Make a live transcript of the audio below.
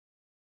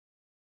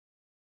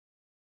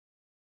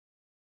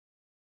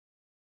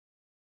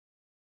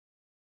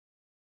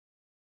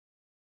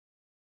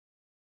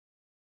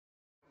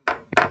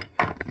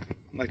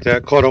I'd like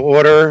to call to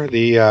order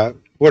the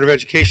Board of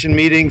Education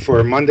meeting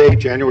for Monday,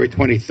 January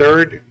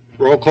 23rd.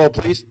 Roll call,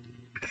 please.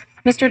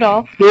 Mr.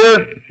 Dahl.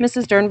 Here.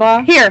 Mrs.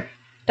 Dernbaugh. Here.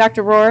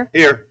 Dr. Rohr.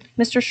 Here.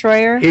 Mr.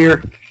 Schroyer.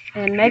 Here.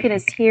 And Megan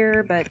is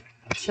here, but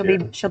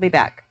she'll be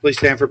back. Please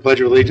stand for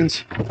Pledge of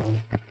Allegiance.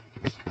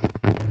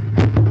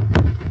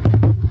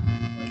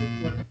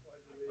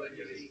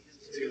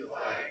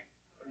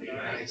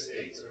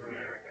 States of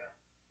America,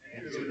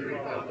 and to the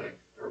republic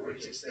for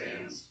which it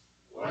stands,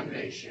 one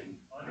nation,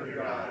 under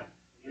God,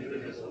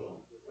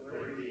 indivisible, with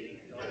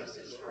liberty and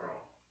justice for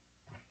all.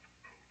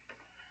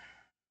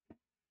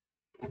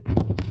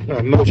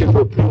 Motion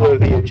for approval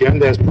of the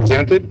agenda as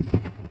presented.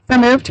 So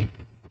moved.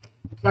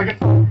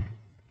 Second.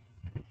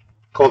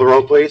 Call the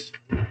roll, please.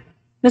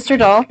 Mr.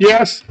 Dahl.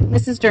 Yes.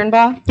 Mrs.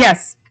 Dernbaugh.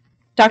 Yes.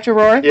 Dr.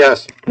 Rohr.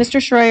 Yes. Mr.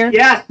 Schroyer.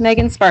 Yes.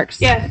 Megan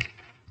Sparks. Yes.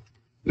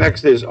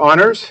 Next is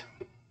honors.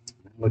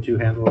 Let you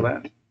handle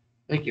that.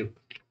 Thank you.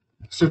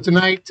 So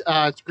tonight,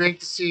 it's great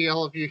to see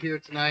all of you here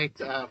tonight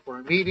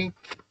for a meeting.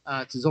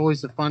 It's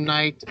always a fun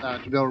night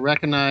to be able to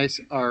recognize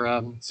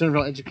our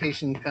Centerville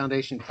Education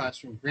Foundation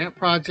classroom grant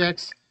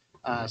projects.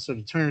 So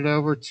to turn it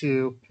over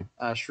to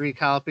Sheree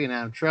Callipy and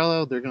Adam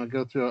Trello, they're going to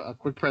go through a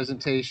quick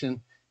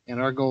presentation, and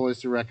our goal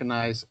is to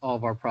recognize all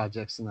of our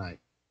projects tonight.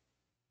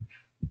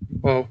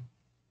 Well,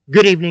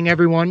 good evening,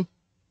 everyone.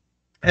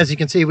 As you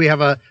can see, we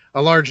have a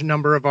large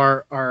number of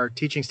our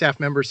teaching staff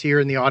members here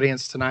in the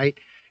audience tonight,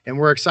 and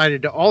we're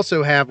excited to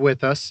also have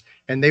with us,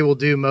 and they will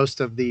do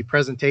most of the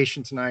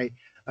presentation tonight,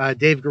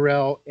 Dave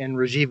Gurel and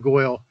Rajiv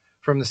Goyal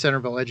from the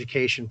Centerville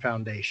Education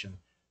Foundation.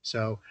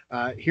 So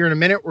here in a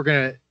minute, we're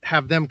going to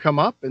have them come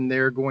up, and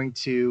they're going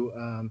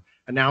to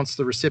announce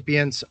the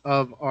recipients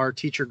of our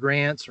teacher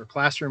grants or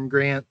classroom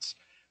grants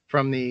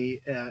from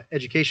the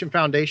Education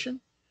Foundation.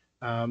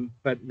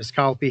 But Ms.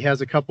 Callipy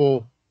has a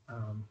couple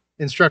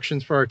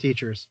instructions for our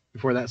teachers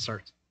before that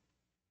starts.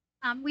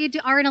 We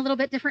are in a little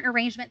bit different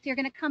arrangement. So you're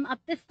going to come up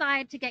this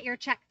side to get your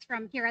checks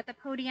from here at the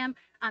podium,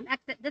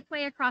 exit this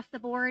way across the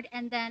board,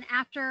 and then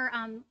after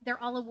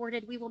they're all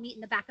awarded, we will meet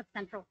in the back of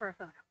Central for a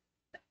photo.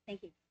 So,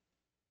 thank you.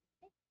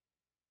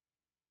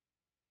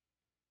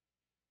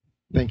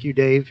 Thank you,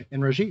 Dave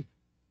and Rajiv.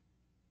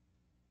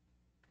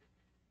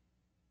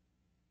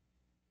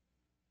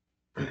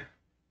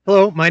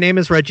 Hello, my name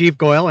is Rajiv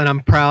Goyal, and I'm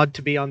proud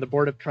to be on the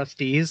Board of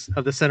Trustees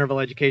of the Centerville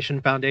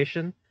Education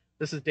Foundation.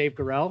 This is Dave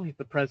Gurel. He's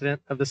the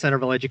president of the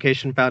Centerville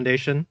Education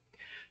Foundation.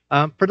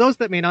 For those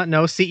that may not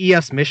know,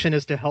 CEF's mission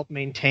is to help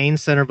maintain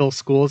Centerville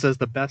schools as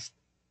the best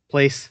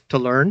place to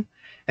learn.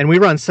 And we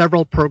run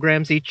several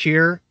programs each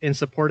year in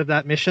support of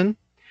that mission.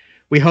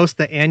 We host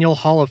the annual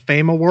Hall of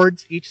Fame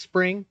Awards each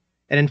spring.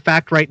 And in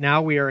fact, right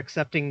now we are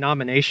accepting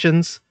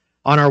nominations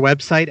on our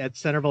website at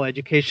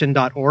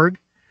centervilleeducation.org.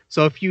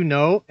 So if you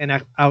know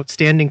an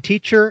outstanding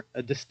teacher,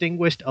 a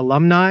distinguished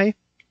alumni,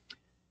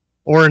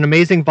 or an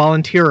amazing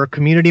volunteer or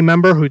community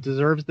member who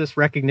deserves this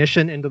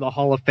recognition into the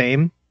Hall of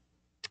Fame,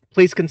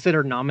 please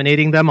consider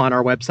nominating them on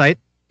our website.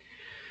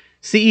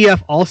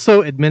 CEF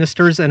also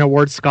administers and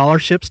awards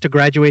scholarships to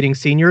graduating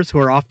seniors who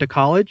are off to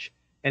college,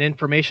 and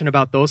information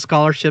about those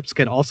scholarships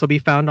can also be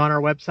found on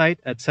our website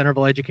at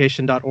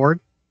centervilleeducation.org.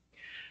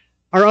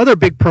 Our other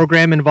big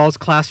program involves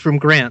classroom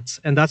grants,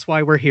 and that's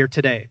why we're here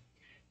today.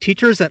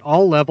 Teachers at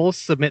all levels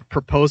submit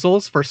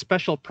proposals for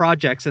special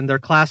projects in their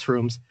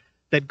classrooms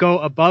that go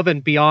above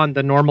and beyond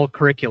the normal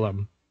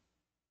curriculum.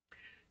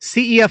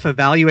 CEF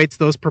evaluates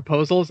those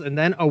proposals and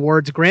then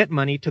awards grant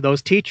money to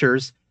those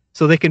teachers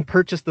so they can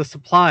purchase the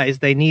supplies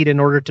they need in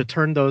order to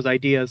turn those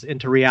ideas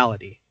into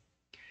reality.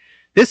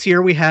 This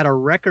year, we had a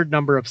record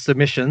number of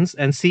submissions,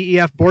 and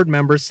CEF board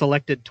members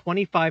selected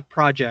 25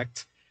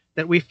 projects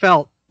that we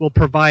felt will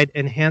provide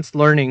enhanced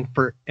learning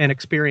and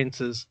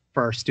experiences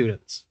for our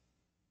students.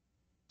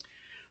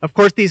 Of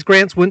course, these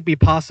grants wouldn't be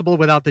possible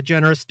without the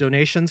generous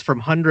donations from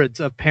hundreds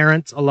of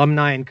parents,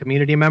 alumni, and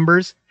community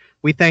members.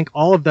 We thank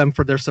all of them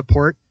for their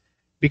support.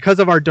 Because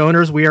of our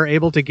donors, we are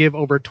able to give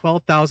over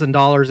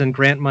 $12,000 in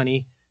grant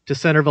money to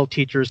Centerville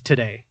teachers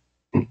today.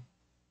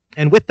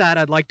 And with that,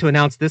 I'd like to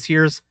announce this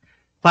year's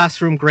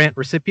classroom grant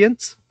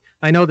recipients.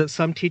 I know that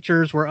some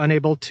teachers were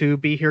unable to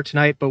be here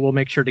tonight, but we'll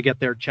make sure to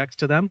get their checks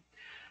to them.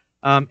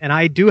 And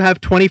I do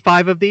have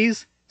 25 of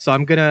these, so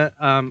I'm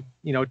gonna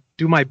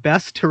do my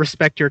best to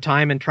respect your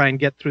time and try and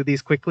get through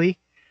these quickly.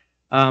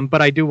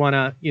 But I do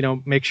wanna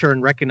make sure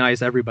and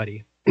recognize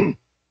everybody.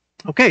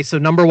 Okay, so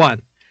number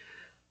one,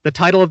 the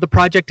title of the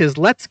project is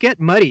Let's Get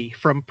Muddy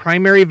from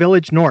Primary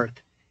Village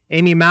North.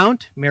 Amy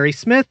Mount, Mary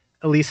Smith,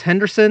 Elise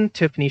Henderson,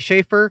 Tiffany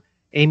Schaefer,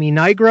 Amy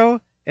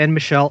Nigro, and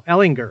Michelle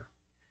Ellinger.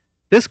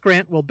 This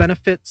grant will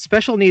benefit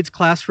special needs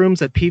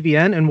classrooms at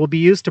PVN and will be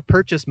used to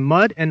purchase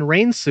mud and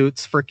rain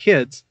suits for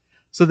kids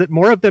so that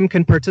more of them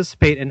can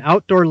participate in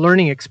outdoor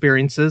learning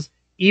experiences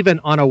even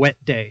on a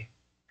wet day.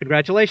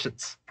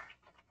 Congratulations.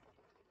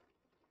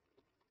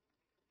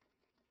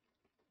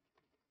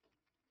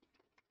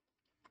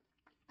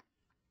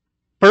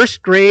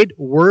 First grade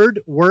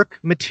word work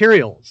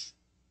materials,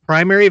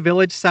 Primary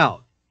Village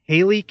South,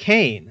 Haley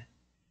Kane.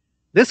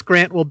 This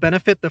grant will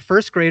benefit the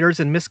first graders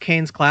in Miss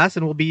Kane's class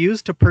and will be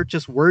used to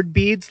purchase word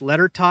beads,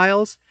 letter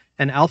tiles,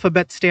 and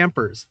alphabet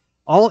stampers,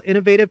 all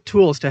innovative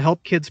tools to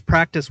help kids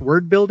practice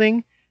word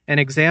building and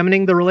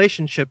examining the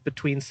relationship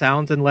between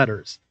sounds and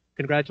letters.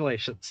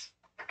 Congratulations.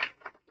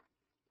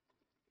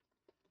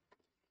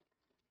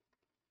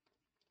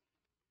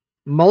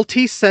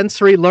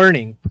 Multisensory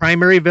Learning,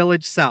 Primary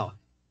Village South,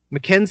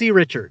 Mackenzie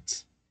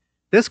Richards.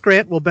 This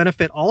grant will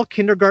benefit all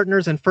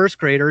kindergartners and first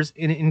graders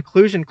in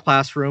inclusion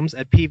classrooms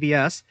at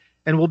PVS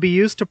and will be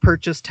used to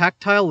purchase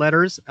tactile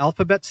letters,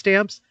 alphabet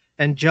stamps,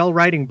 and gel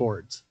writing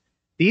boards.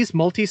 These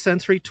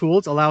multisensory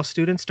tools allow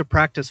students to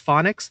practice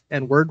phonics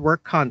and word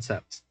work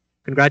concepts.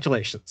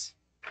 Congratulations.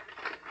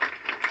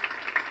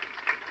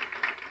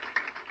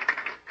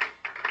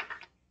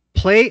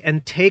 Play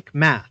and Take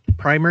Math,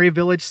 Primary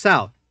Village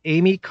South,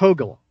 Amy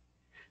Kogel.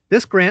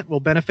 This grant will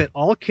benefit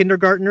all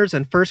kindergartners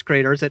and first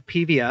graders at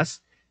PVS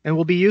and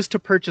will be used to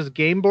purchase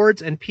game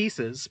boards and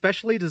pieces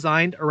specially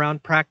designed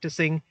around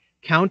practicing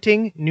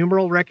counting,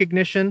 numeral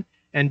recognition,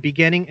 and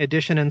beginning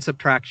addition and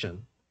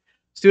subtraction.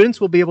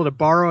 Students will be able to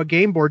borrow a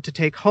game board to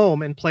take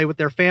home and play with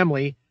their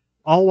family,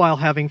 all while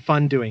having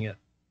fun doing it.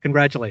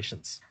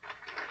 Congratulations.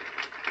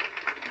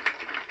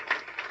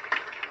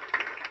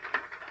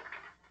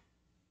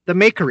 The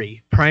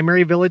Makery,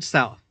 Primary Village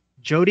South,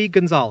 Jody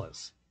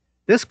Gonzalez.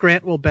 This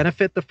grant will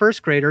benefit the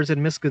first graders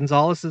in Miss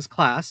Gonzalez's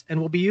class and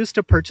will be used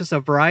to purchase a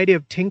variety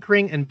of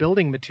tinkering and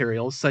building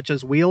materials such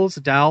as wheels,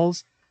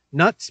 dowels,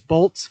 nuts,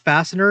 bolts,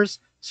 fasteners,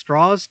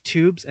 straws,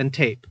 tubes, and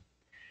tape.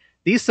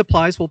 These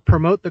supplies will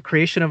promote the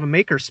creation of a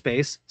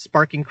makerspace,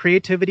 sparking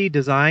creativity,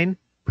 design,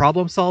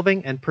 problem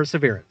solving, and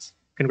perseverance.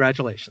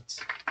 Congratulations.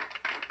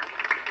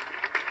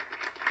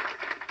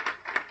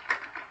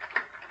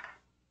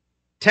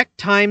 Tech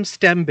Time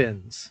STEM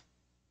Bins.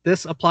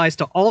 This applies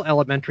to all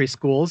elementary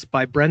schools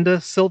by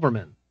Brenda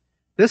Silverman.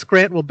 This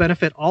grant will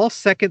benefit all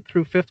 2nd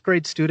through 5th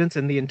grade students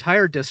in the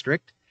entire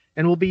district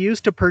and will be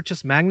used to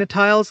purchase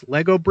magnetiles,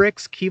 Lego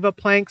bricks, Kiva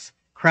planks,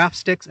 craft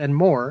sticks, and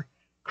more,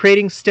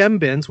 creating STEM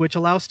bins which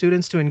allow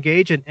students to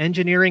engage in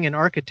engineering and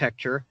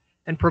architecture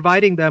and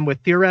providing them with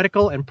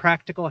theoretical and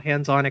practical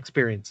hands-on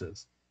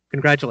experiences.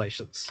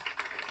 Congratulations.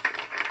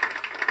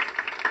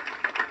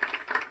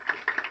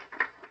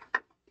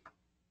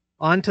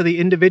 On to the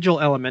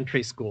individual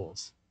elementary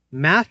schools.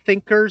 Math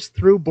Thinkers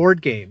Through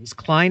Board Games,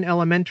 Klein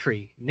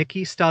Elementary,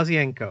 Nikki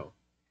Stasienko.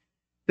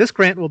 This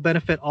grant will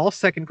benefit all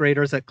 2nd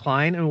graders at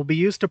Klein and will be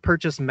used to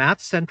purchase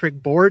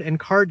math-centric board and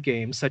card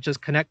games such as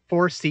Connect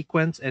 4,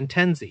 Sequence, and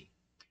Tenzi.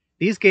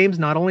 These games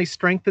not only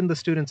strengthen the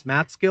students'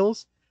 math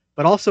skills,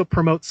 but also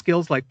promote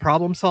skills like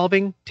problem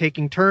solving,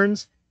 taking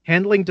turns,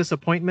 handling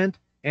disappointment,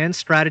 and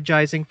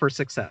strategizing for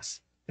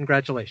success.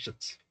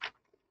 Congratulations.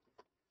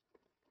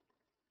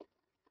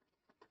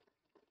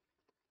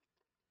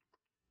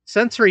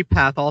 Sensory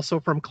Path,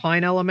 also from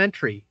Klein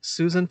Elementary,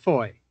 Susan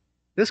Foy.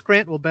 This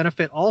grant will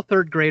benefit all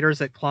 3rd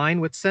graders at Klein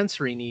with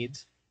sensory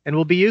needs and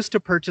will be used to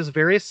purchase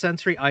various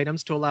sensory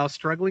items to allow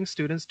struggling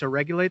students to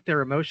regulate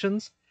their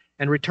emotions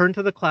and return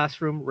to the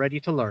classroom ready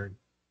to learn.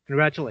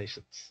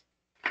 Congratulations.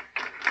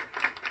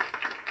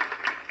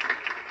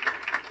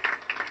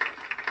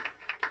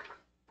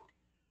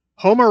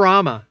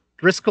 Homerama,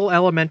 Driscoll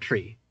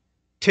Elementary.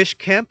 Tish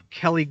Kemp,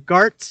 Kelly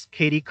Gartz,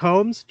 Katie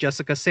Combs,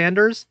 Jessica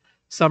Sanders,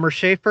 Summer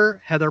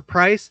Schaefer, Heather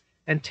Price,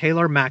 and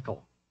Taylor Mackel.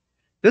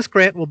 This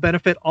grant will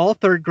benefit all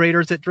 3rd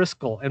graders at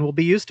Driscoll and will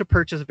be used to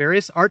purchase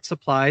various art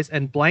supplies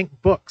and blank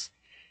books,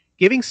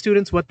 giving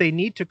students what they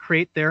need to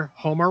create their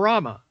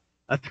Homerama,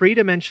 a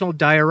 3-dimensional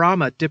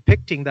diorama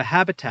depicting the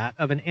habitat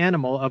of an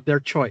animal of their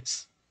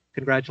choice.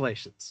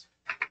 Congratulations.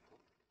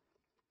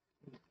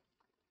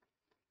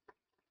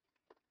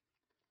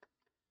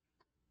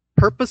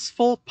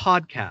 Purposeful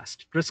Podcast,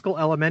 Driscoll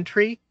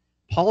Elementary,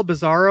 Paul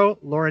Bizarro,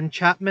 Lauren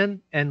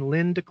Chapman, and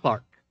Lynn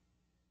DeClark.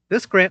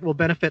 This grant will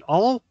benefit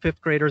all 5th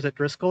graders at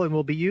Driscoll and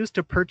will be used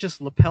to purchase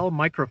lapel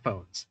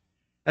microphones.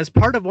 As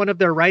part of one of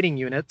their writing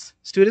units,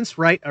 students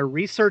write a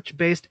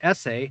research-based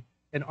essay,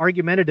 an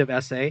argumentative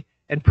essay,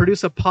 and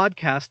produce a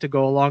podcast to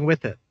go along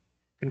with it.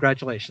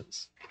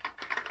 Congratulations.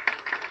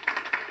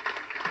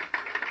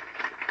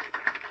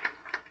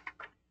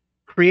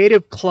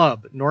 Creative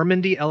Club,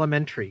 Normandy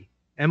Elementary,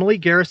 Emily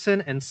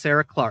Garrison and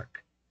Sarah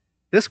Clark.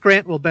 This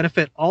grant will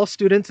benefit all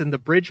students in the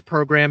Bridge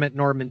program at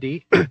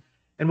Normandy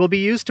and will be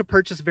used to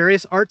purchase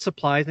various art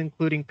supplies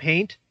including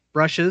paint,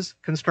 brushes,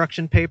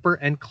 construction paper,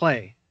 and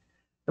clay.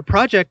 The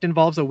project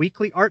involves a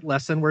weekly art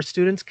lesson where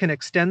students can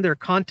extend their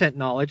content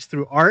knowledge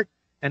through art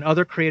and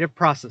other creative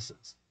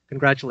processes.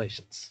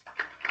 Congratulations.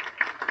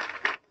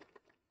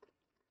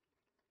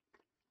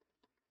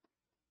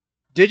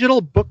 Digital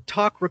Book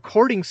Talk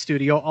Recording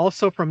Studio,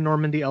 also from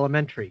Normandy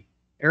Elementary.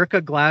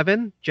 Erica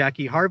Glavin,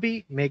 Jackie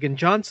Harvey, Megan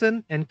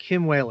Johnson, and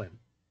Kim Whalen.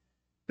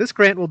 This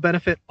grant will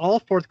benefit all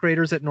 4th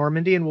graders at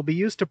Normandy and will be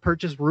used to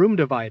purchase room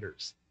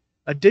dividers.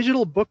 A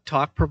digital book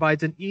talk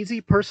provides an easy,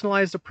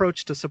 personalized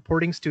approach to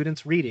supporting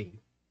students' reading.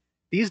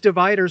 These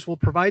dividers will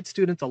provide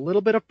students a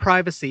little bit of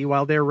privacy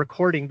while they're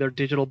recording their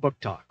digital book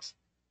talks.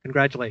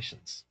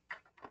 Congratulations.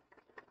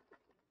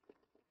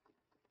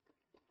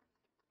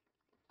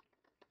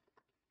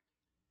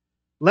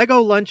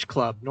 Lego Lunch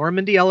Club,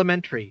 Normandy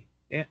Elementary,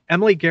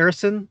 Emily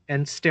Garrison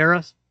and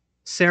Sarah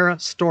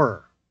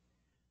Storer.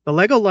 The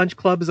Lego Lunch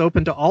Club is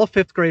open to all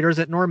fifth graders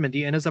at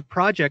Normandy and is a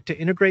project to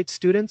integrate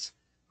students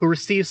who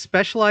receive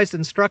specialized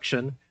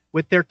instruction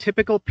with their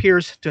typical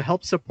peers to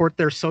help support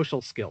their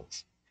social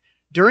skills.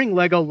 During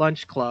Lego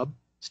Lunch Club,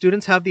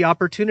 students have the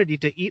opportunity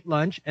to eat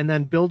lunch and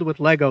then build with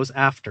Legos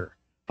after,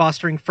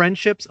 fostering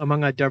friendships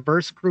among a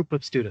diverse group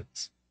of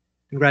students.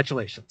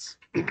 Congratulations.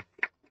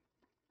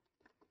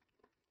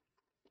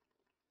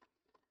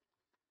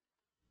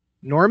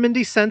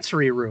 Normandy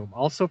Sensory Room,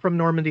 also from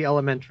Normandy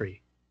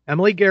Elementary,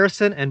 Emily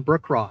Garrison and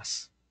Brooke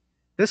Ross.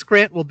 This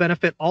grant will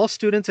benefit all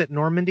students at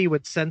Normandy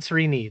with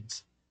sensory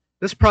needs.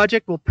 This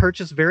project will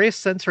purchase various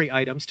sensory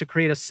items to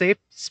create a safe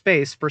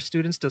space for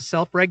students to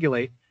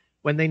self-regulate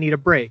when they need a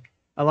break,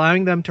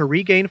 allowing them to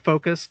regain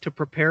focus to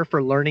prepare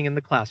for learning in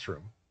the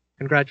classroom.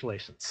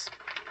 Congratulations.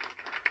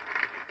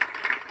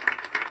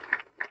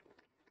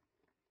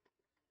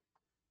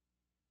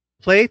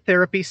 Play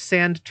Therapy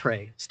Sand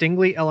Tray,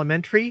 Stingley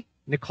Elementary,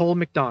 Nicole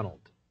McDonald.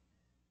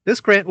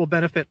 This grant will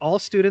benefit all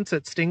students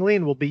at Stingley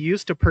and will be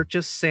used to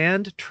purchase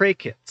sand tray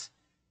kits.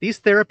 These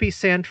therapy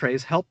sand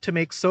trays help to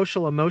make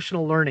social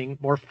emotional learning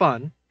more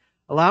fun,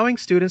 allowing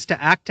students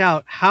to act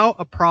out how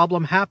a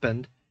problem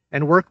happened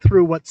and work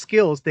through what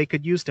skills they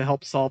could use to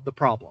help solve the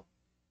problem.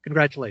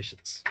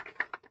 Congratulations.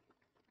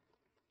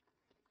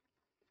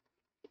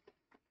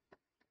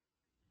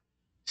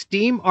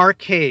 Steam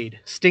Arcade,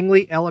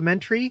 Stingley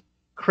Elementary,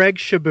 Craig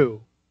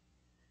Shabu.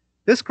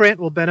 This grant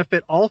will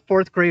benefit all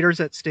fourth graders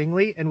at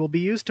Stingley and will be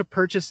used to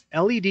purchase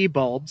LED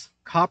bulbs,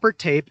 copper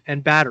tape,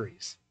 and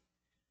batteries.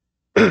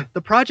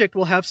 The project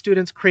will have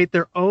students create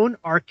their own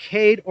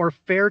arcade or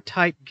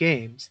fair-type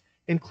games,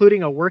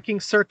 including a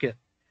working circuit,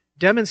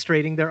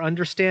 demonstrating their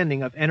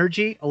understanding of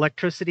energy,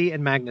 electricity,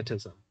 and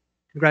magnetism.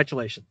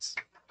 Congratulations.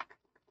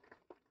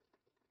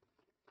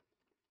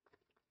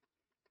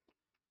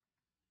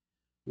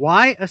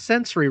 Why a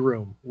Sensory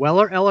Room,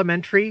 Weller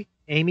Elementary,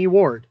 Amy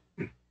Ward.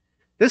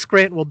 This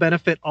grant will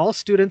benefit all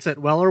students at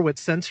Weller with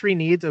sensory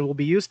needs and will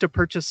be used to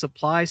purchase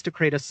supplies to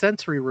create a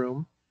sensory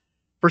room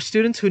for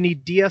students who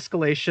need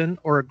de-escalation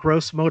or a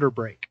gross motor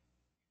break.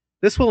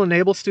 This will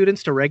enable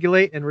students to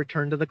regulate and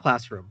return to the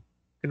classroom.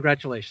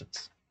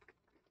 Congratulations.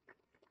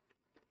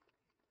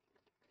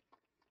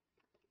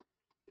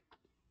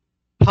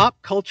 Pop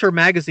Culture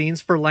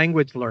Magazines for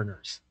Language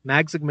Learners,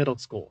 Magzig Middle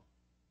School,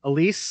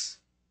 Elise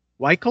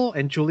Weichel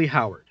and Julie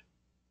Howard.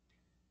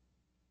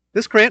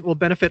 This grant will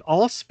benefit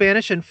all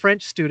Spanish and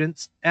French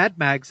students at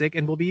Magzig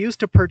and will be used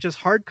to purchase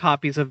hard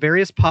copies of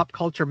various pop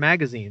culture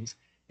magazines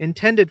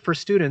intended for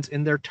students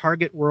in their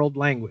target world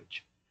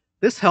language.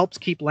 This helps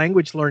keep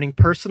language learning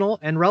personal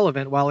and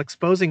relevant while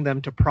exposing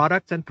them to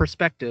products and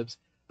perspectives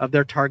of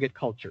their target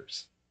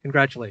cultures.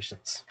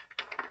 Congratulations.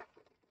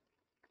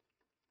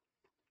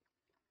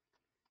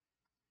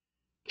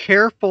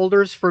 Care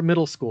Folders for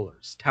Middle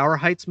Schoolers, Tower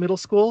Heights Middle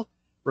School,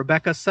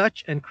 Rebecca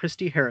Such and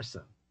Christy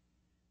Harrison.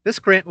 This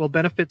grant will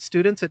benefit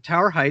students at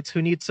Tower Heights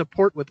who need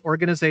support with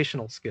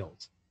organizational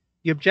skills.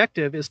 The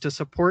objective is to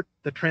support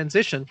the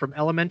transition from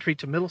elementary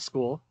to middle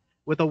school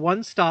with a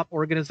one-stop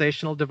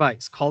organizational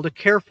device called a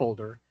care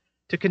folder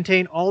to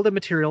contain all the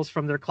materials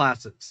from their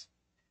classes.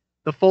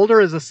 The folder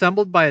is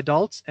assembled by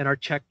adults and are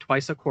checked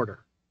twice a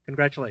quarter.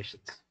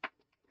 Congratulations.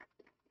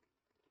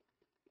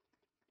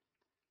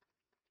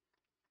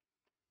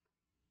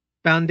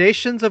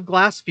 Foundations of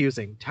Glass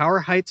Fusing, Tower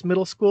Heights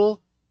Middle School,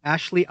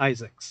 Ashley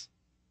Isaacs.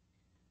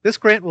 This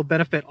grant will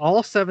benefit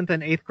all 7th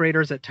and 8th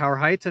graders at Tower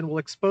Heights and will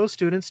expose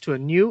students to a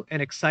new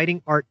and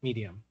exciting art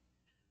medium.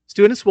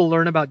 Students will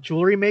learn about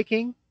jewelry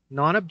making,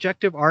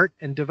 non-objective art,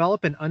 and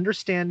develop an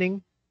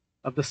understanding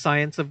of the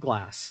science of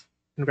glass.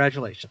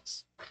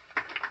 Congratulations.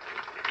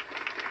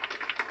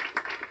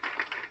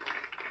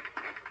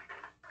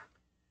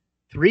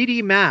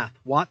 "3D Math,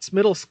 Watts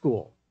Middle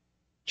School,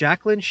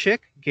 Jacqueline Schick,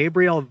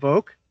 Gabrielle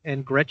Vogt,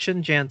 and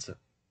Gretchen Jansen.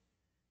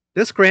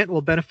 This grant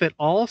will benefit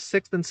all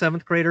 6th and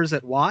 7th graders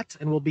at Watts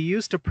and will be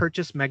used to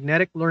purchase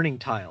magnetic learning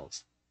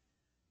tiles.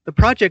 The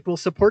project will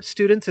support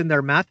students in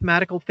their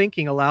mathematical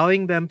thinking,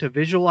 allowing them to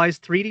visualize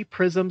 3D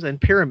prisms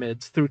and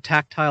pyramids through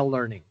tactile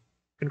learning.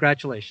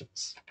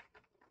 Congratulations.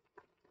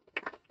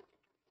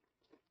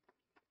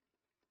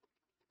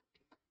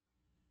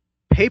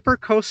 Paper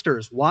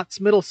Coasters, Watts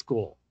Middle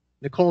School,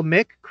 Nicole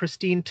Mick,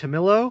 Christine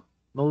Tamillo,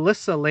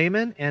 Melissa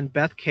Lehman, and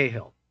Beth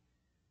Cahill.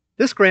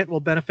 This grant will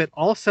benefit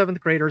all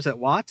 7th graders at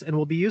Watts and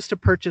will be used to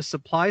purchase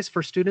supplies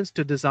for students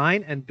to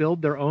design and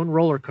build their own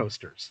roller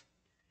coasters.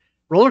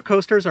 Roller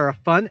coasters are a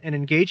fun and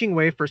engaging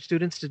way for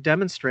students to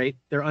demonstrate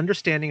their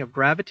understanding of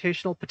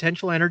gravitational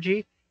potential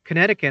energy,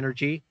 kinetic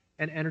energy,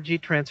 and energy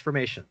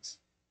transformations.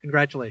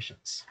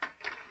 Congratulations.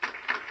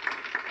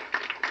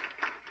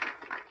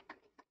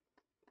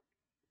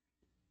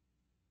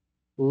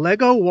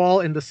 Lego Wall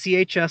in the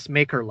CHS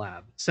Maker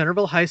Lab,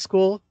 Centerville High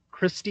School,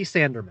 Christy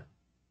Sanderman.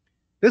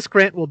 This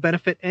grant will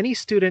benefit any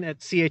student at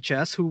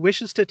CHS who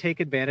wishes to take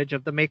advantage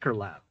of the Maker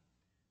Lab.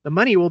 The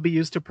money will be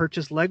used to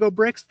purchase Lego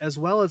bricks as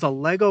well as a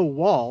Lego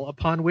wall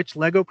upon which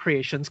Lego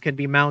creations can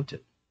be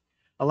mounted,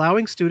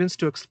 allowing students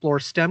to explore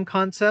STEM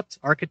concepts,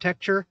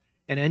 architecture,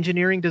 and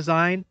engineering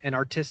design and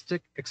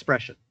artistic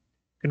expression.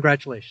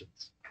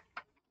 Congratulations.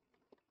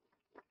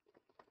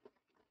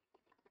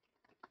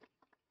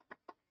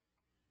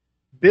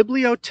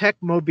 Bibliothèque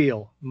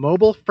Mobile,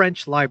 Mobile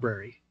French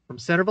Library, from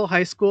Centerville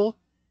High School,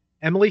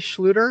 Emily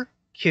Schluter,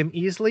 Kim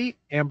Easley,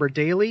 Amber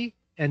Daly,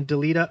 and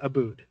Delita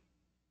Aboud.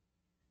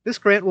 This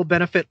grant will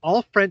benefit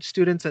all French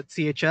students at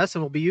CHS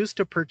and will be used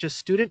to purchase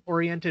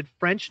student-oriented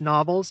French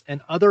novels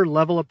and other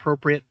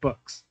level-appropriate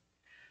books.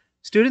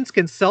 Students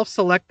can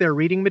self-select their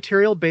reading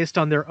material based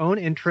on their own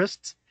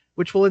interests,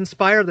 which will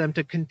inspire them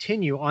to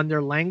continue on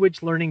their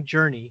language learning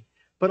journey,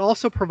 but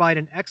also provide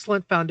an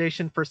excellent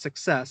foundation for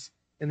success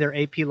in their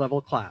AP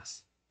level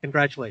class.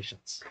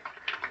 Congratulations.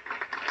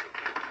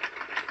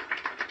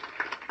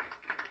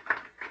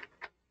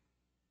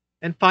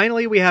 And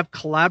finally, we have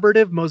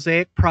Collaborative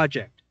Mosaic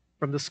Project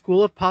from the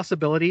School of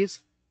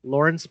Possibilities,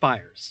 Lauren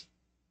Spires.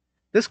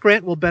 This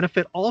grant will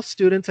benefit all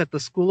students at the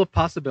School of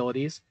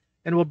Possibilities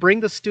and will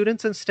bring the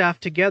students and staff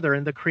together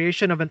in the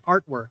creation of an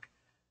artwork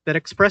that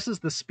expresses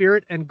the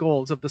spirit and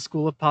goals of the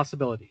School of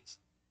Possibilities.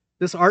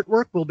 This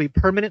artwork will be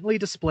permanently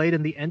displayed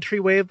in the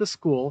entryway of the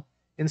school,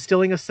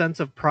 instilling a sense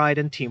of pride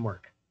and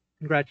teamwork.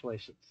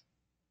 Congratulations.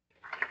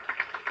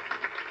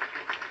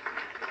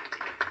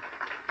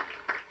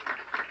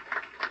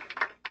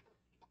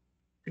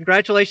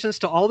 Congratulations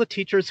to all the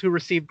teachers who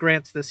received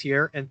grants this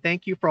year, and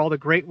thank you for all the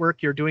great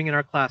work you're doing in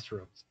our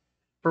classrooms.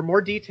 For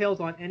more details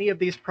on any of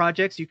these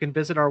projects, you can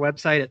visit our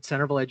website at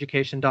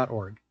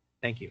centervilleeducation.org.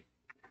 Thank you.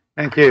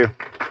 Thank you.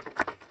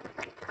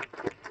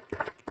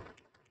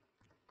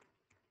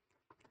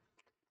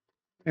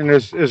 And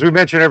as we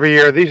mention every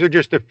year, these are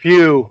just a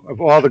few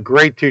of all the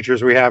great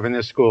teachers we have in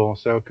this school.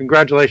 So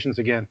congratulations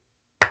again.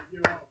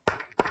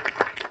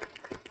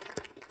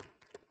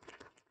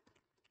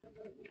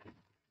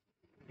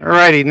 All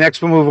righty,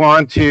 next we'll move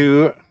on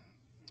to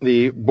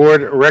the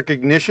board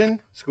recognition,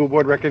 school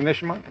board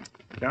recognition month.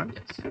 John?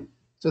 Yes.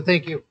 So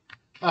thank you.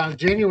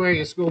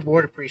 January is School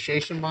Board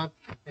Appreciation Month,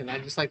 and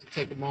I'd just like to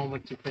take a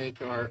moment to thank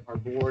our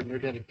board and their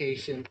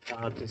dedication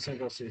to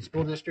Centerville City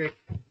School District.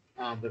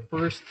 But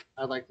first,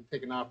 I'd like to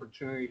take an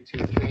opportunity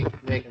to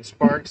thank Megan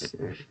Sparks,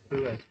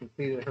 who has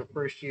completed her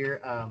first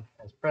year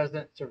as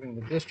president, serving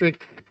the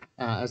district.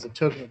 As a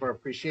token of our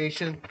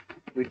appreciation,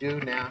 we do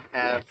now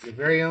have your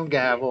very own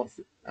gavel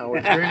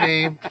with your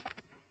name.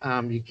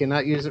 You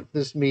cannot use it for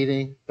this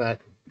meeting, but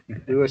we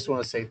do just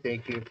want to say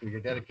thank you for your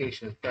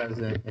dedication as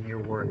president and your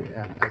work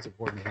as a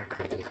board member.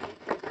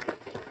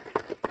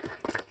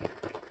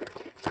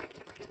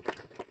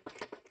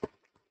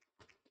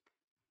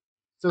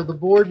 So the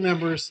board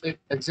members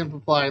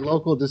exemplify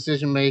local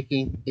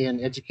decision-making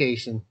in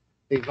education.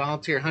 They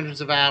volunteer hundreds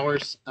of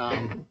hours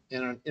and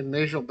an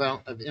immeasurable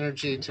amount of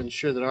energy to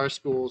ensure that our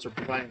schools are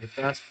providing the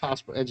best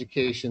possible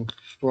education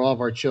for all of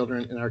our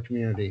children in our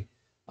community.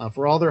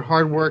 For all their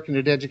hard work and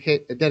their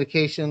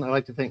dedication, I'd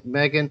like to thank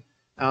Megan,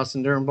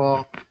 Allison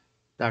Dernball,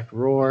 Dr.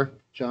 Rohr,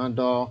 John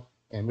Dahl,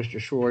 and Mr.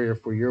 Schroyer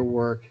for your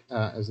work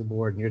as a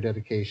board and your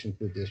dedication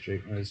to the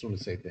district. And I just want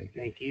to say thank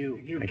you. Thank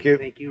you. Thank you.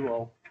 Thank you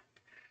all.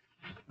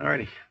 All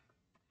righty.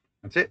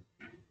 That's it.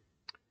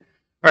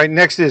 All right,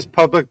 next is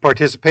public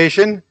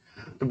participation.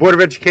 The Board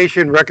of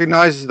Education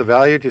recognizes the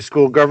value to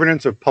school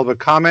governance of public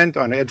comment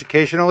on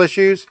educational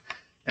issues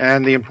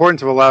and the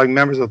importance of allowing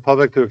members of the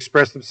public to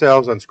express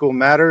themselves on school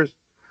matters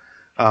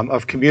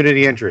of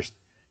community interest.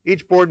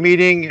 Each board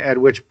meeting at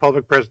which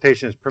public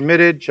presentation is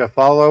permitted shall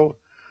follow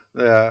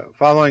the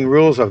following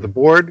rules of the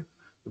board.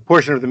 The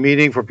portion of the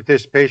meeting for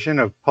participation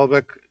of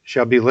public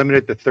shall be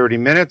limited to 30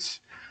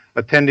 minutes.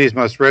 Attendees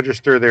must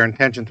register their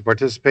intention to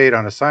participate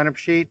on a sign-up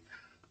sheet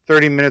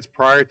 30 minutes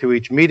prior to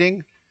each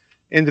meeting.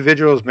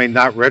 Individuals may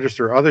not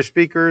register other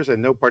speakers,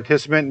 and no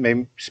participant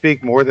may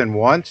speak more than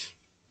once.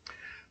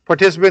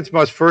 Participants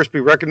must first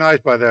be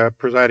recognized by the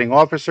presiding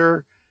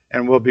officer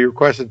and will be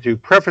requested to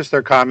preface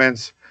their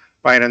comments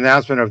by an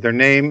announcement of their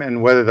name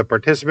and whether the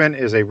participant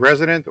is a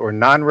resident or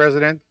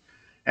non-resident,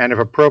 and if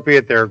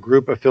appropriate, their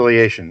group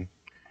affiliation.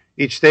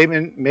 Each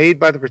statement made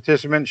by the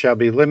participant shall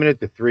be limited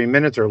to 3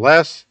 minutes or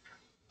less.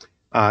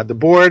 The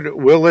board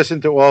will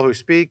listen to all who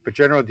speak, but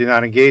generally do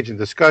not engage in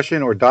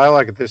discussion or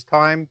dialogue at this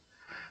time.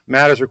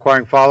 Matters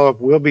requiring follow-up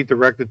will be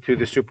directed to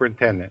the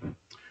superintendent.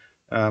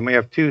 We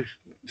have two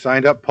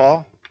signed up.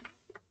 Paul?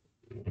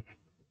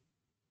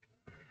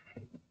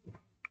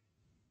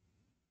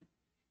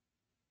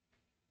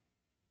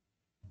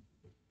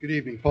 Good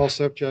evening. Paul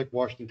Sepchak,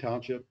 Washington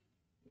Township,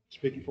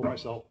 speaking for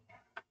myself.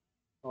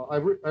 I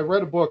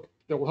read a book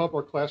that will help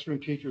our classroom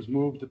teachers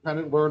move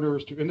dependent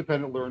learners to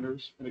independent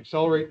learners and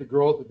accelerate the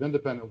growth of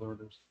independent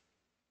learners.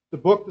 The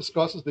book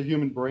discusses the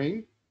human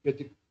brain.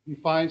 It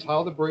defines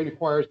how the brain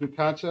acquires new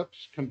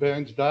concepts,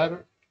 combines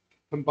data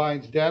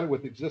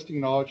with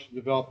existing knowledge to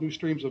develop new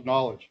streams of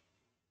knowledge.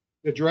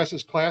 It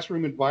addresses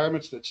classroom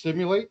environments that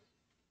stimulate.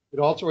 It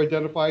also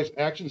identifies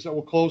actions that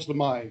will close the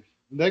mind,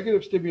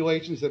 negative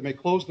stimulations that may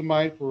close the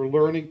mind for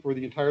learning for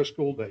the entire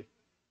school day,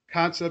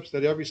 concepts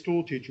that every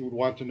school teacher would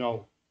want to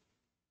know.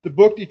 The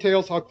book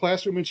details how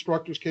classroom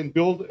instructors can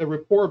build a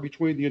rapport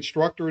between the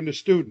instructor and the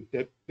student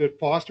that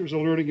fosters a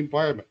learning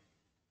environment.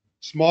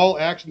 Small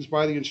actions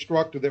by the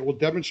instructor that will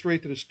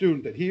demonstrate to the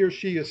student that he or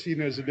she is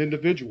seen as an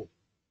individual.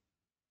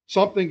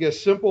 Something as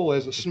simple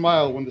as a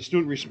smile when the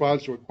student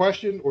responds to a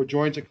question or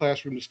joins a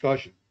classroom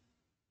discussion.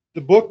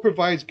 The book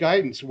provides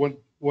guidance when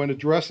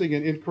addressing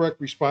an incorrect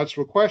response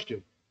to a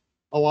question,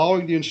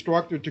 allowing the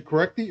instructor to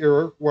correct the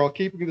error while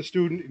keeping the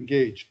student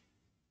engaged.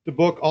 The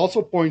book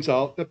also points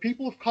out that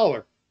people of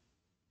color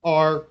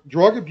are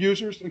drug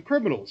abusers and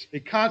criminals, a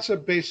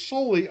concept based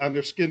solely on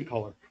their skin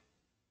color.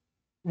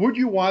 Would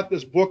you want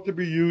this book to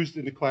be used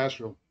in the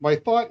classroom? My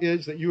thought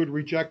is that you would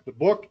reject the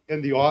book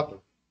and the author.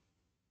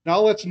 Now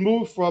let's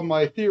move from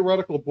my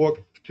theoretical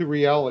book to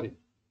reality.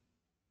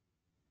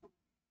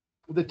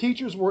 The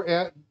teachers were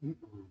at,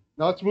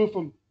 now let's move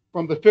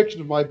from the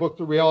fiction of my book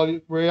to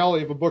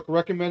reality of a book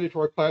recommended to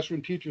our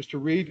classroom teachers to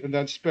read and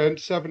then spend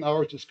 7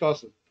 hours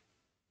discussing.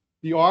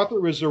 The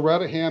author is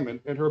Zaretta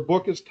Hammond, and her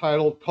book is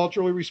titled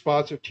Culturally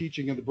Responsive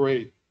Teaching in the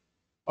Brain,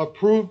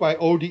 approved by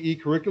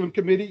ODE Curriculum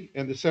Committee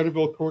and the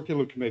Centerville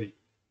Curriculum Committee.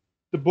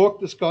 The book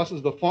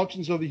discusses the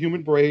functions of the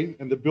human brain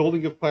and the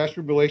building of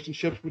classroom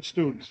relationships with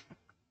students.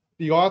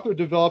 The author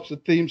develops the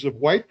themes of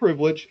white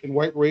privilege and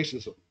white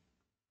racism.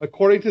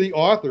 According to the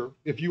author,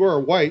 if you are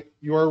white,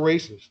 you are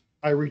racist.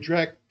 I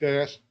reject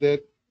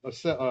that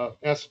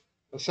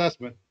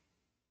assessment.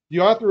 The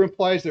author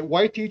implies that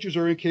white teachers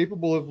are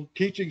incapable of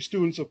teaching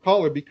students of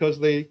color because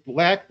they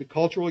lack the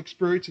cultural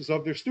experiences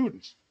of their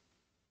students.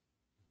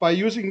 By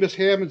using Ms.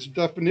 Hammond's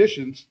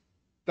definitions,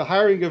 the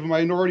hiring of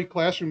minority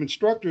classroom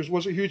instructors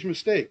was a huge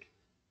mistake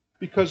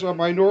because our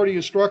minority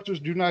instructors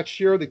do not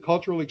share the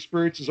cultural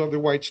experiences of their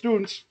white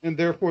students, and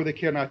therefore they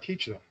cannot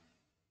teach them.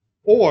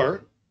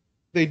 Or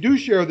they do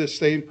share the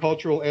same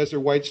cultural as their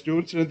white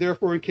students and are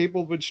therefore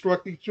incapable of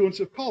instructing students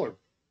of color.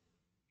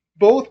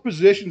 Both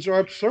positions are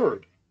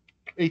absurd.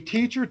 A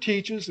teacher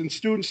teaches and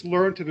students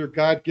learn to their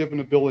God-given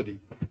ability.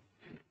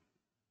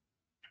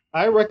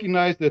 I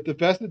recognize that the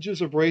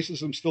vestiges of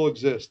racism still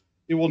exist.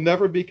 It will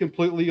never be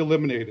completely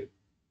eliminated.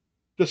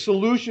 The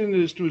solution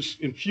is to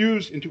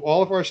infuse into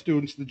all of our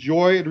students the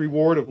joy and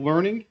reward of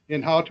learning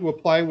and how to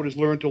apply what is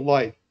learned to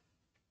life.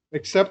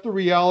 Accept the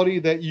reality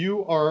that you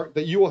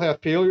will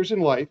have failures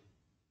in life.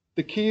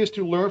 The key is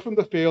to learn from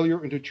the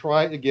failure and to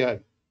try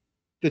again.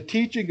 The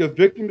teaching of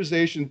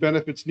victimization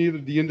benefits neither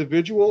the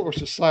individual or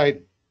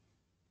society,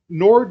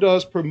 nor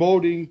does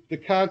promoting the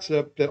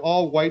concept that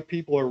all white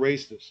people are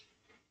racist.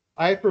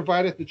 I have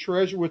provided the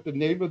treasurer with the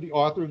name of the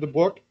author of the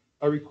book.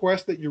 I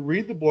request that you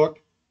read the book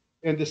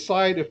and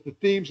decide if the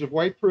themes of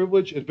white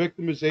privilege and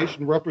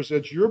victimization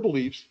represents your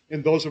beliefs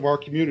and those of our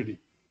community.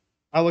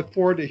 I look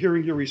forward to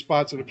hearing your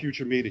response at a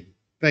future meeting.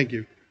 Thank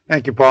you.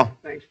 Thank you, Paul.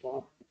 Thanks,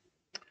 Paul.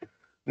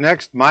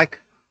 Next, Mike.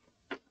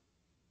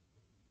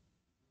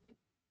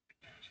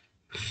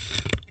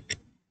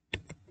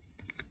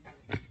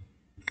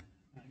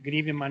 Good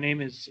evening. My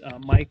name is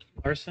Mike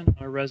Larson.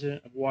 I'm a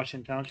resident of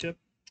Washington Township,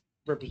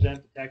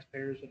 represent the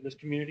taxpayers of this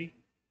community.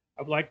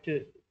 I would like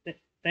to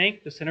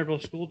thank the Centerville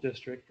School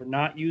District for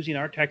not using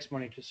our tax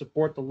money to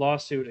support the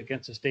lawsuit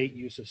against the state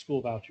use of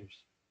school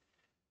vouchers.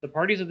 The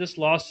parties of this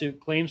lawsuit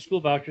claim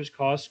school vouchers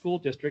cause school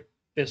district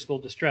fiscal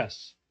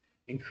distress,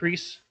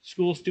 increase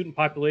school student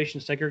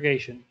population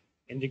segregation,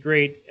 and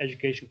degrade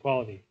education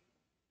quality.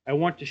 I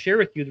want to share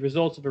with you the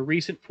results of a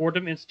recent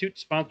Fordham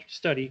Institute-sponsored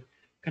study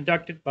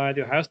conducted by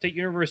The Ohio State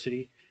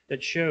University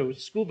that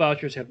shows school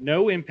vouchers have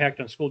no impact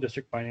on school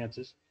district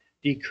finances,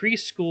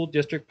 decrease school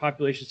district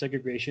population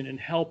segregation, and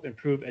help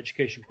improve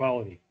education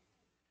quality.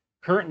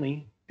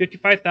 Currently,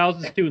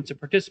 55,000 students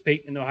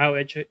participate in the Ohio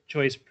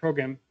EdChoice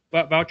program,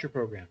 voucher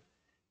program.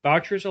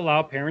 Vouchers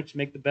allow parents to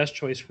make the best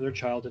choice for their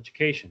child's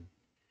education.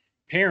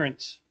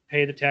 Parents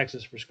pay the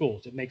taxes for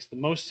schools. It makes the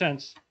most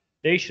sense.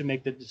 They should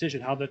make the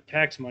decision how the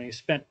tax money is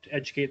spent to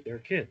educate their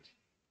kids.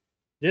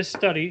 This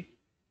study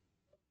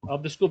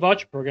of the school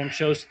voucher program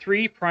shows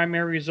three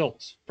primary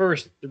results.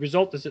 First, the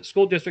result is that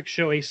school districts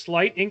show a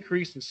slight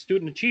increase in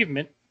student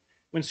achievement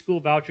when school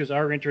vouchers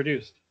are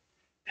introduced.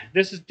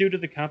 This is due to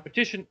the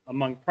competition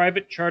among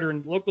private, charter,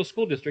 and local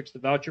school districts the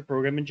voucher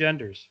program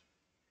engenders.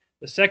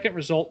 The second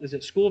result is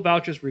that school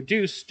vouchers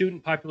reduce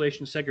student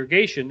population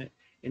segregation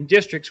in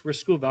districts where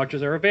school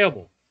vouchers are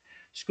available.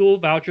 School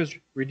vouchers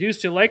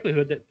reduce the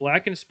likelihood that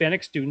Black and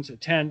Hispanic students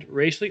attend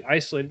racially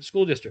isolated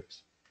school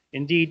districts.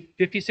 Indeed,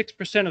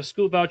 56% of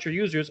school voucher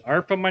users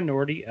are from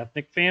minority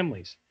ethnic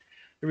families.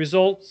 The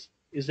result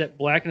is that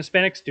Black and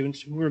Hispanic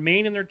students who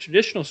remain in their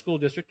traditional school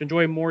district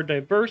enjoy a more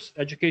diverse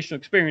educational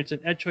experience in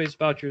EdChoice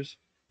vouchers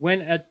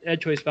when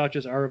EdChoice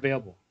vouchers are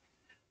available.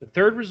 The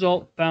third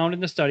result found in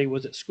the study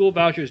was that school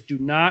vouchers do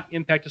not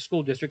impact the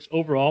school district's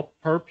overall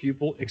per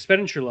pupil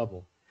expenditure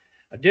level.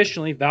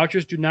 Additionally,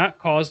 vouchers do not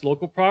cause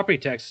local property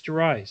taxes to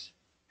rise.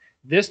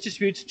 This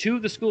disputes two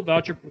of the school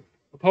voucher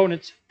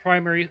proponents'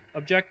 primary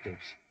objections.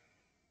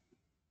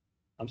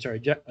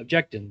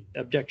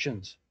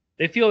 They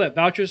They feel that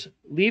vouchers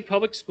leave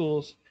public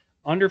schools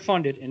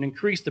underfunded and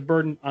increase the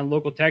burden on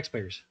local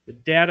taxpayers. The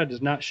data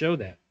does not show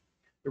that.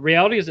 The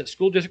reality is that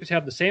school districts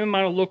have the same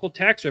amount of local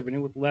tax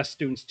revenue with less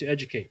students to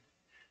educate.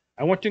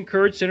 I want to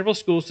encourage Centerville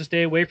schools to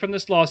stay away from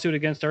this lawsuit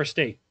against our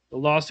state. The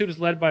lawsuit is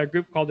led by a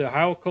group called the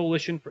Ohio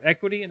Coalition for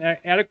Equity and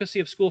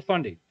Adequacy of School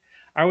Funding.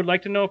 I would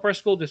like to know if our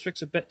school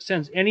district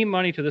sends any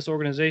money to this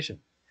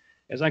organization,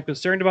 as I'm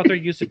concerned about their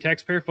use of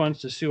taxpayer funds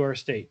to sue our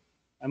state.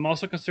 I'm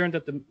also concerned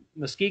that the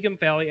Muskingum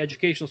Valley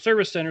Educational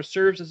Service Center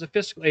serves as a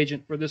fiscal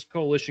agent for this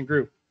coalition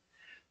group.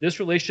 This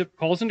relationship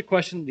calls into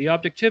question the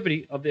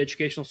objectivity of the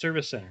Educational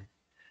Service Center.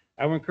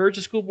 I will encourage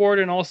the school board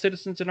and all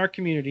citizens in our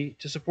community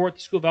to support the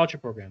school voucher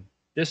program.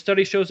 This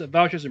study shows that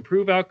vouchers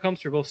improve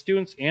outcomes for both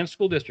students and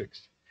school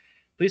districts.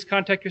 Please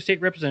contact your state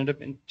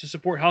representative to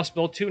support House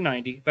Bill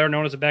 290, better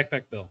known as a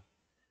backpack bill.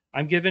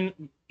 I'm giving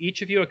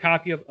each of you a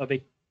copy of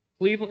a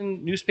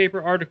Cleveland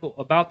newspaper article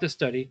about this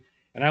study,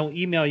 and I will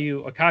email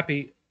you a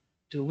copy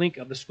to the link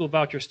of the school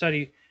voucher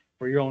study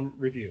for your own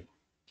review.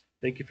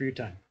 Thank you for your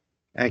time.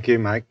 Thank you,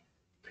 Mike.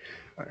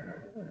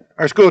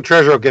 Our school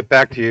treasurer will get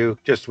back to you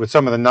just with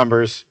some of the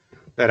numbers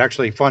that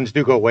actually funds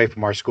do go away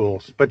from our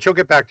schools, but she'll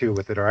get back to you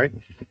with it, all right?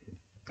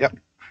 Yep.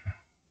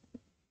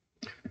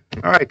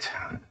 All right.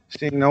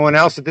 Seeing no one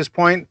else at this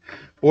point,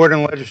 board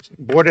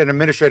and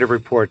administrative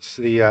reports.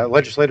 The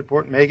legislative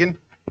report, Megan.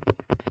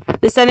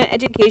 The Senate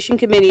Education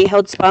Committee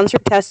held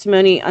sponsored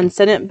testimony on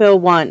Senate Bill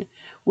 1,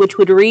 which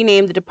would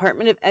rename the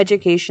Department of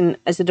Education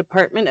as the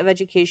Department of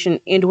Education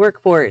and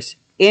Workforce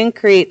and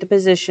create the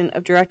position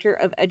of Director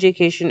of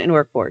Education and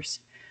Workforce.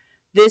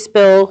 This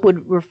bill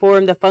would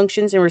reform the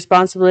functions and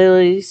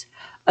responsibilities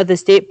of the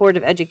State Board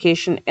of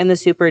Education and the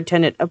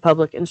Superintendent of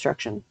Public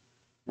Instruction.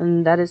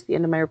 And that is the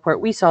end of my report.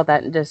 We saw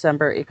that in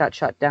December. It got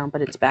shut down,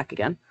 but it's back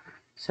again.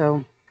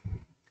 So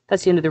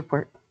that's the end of the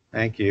report.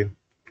 Thank you.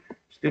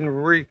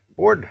 Student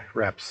board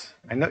reps.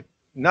 I know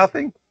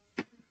nothing.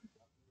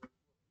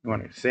 You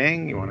want to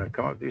sing? You want to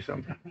come up and do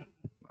something?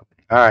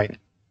 All right.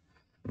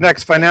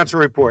 Next, financial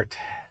report.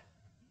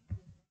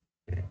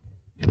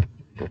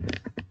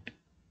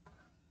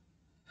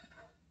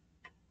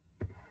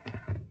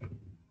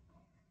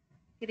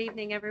 Good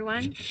evening,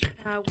 everyone.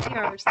 We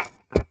are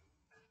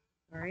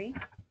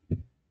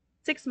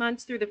 6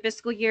 months through the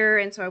fiscal year,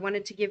 and so I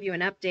wanted to give you an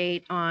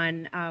update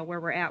on where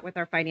we're at with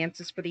our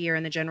finances for the year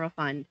in the general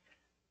fund.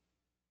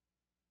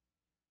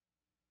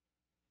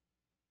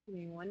 Give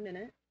me 1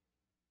 minute.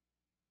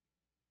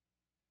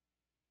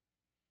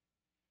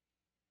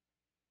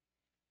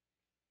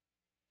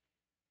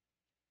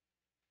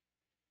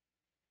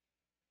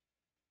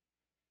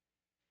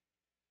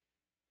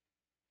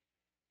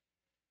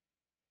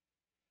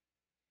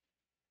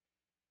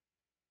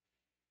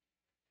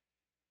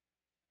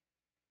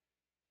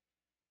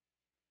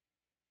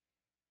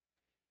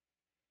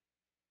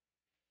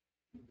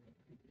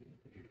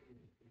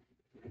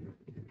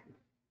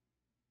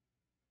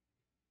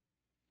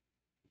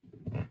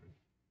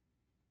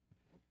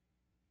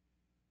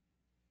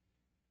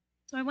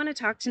 So I want to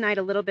talk tonight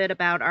a little bit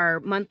about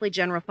our monthly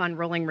general fund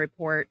rolling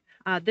report.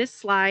 This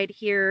slide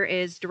here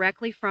is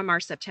directly from our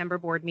September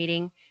board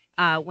meeting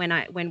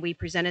when we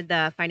presented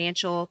the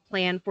financial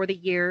plan for the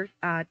year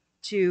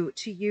to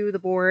you, the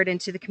board, and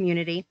to the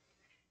community.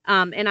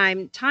 And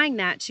I'm tying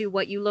that to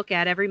what you look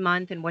at every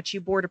month and what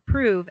you board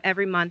approve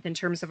every month in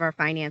terms of our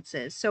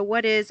finances. So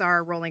what is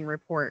our rolling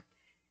report?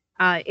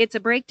 It's a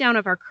breakdown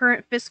of our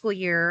current fiscal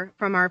year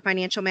from our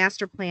financial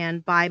master plan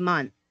by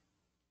month.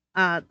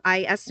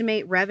 I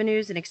estimate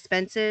revenues and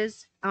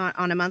expenses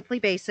on a monthly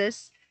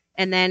basis,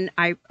 and then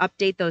I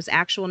update those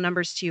actual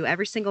numbers to you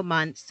every single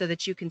month so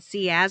that you can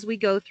see as we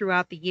go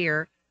throughout the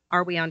year,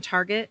 are we on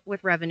target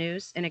with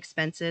revenues and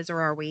expenses,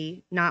 or are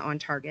we not on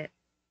target?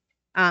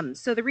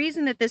 So the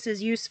reason that this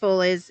is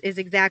useful is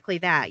exactly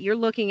that. You're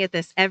looking at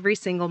this every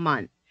single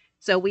month.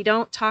 So we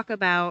don't talk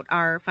about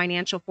our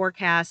financial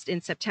forecast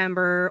in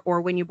September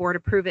or when you board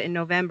approve it in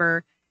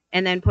November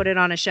and then put it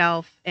on a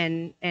shelf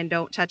and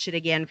don't touch it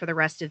again for the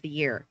rest of the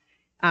year.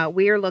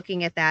 We are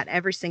looking at that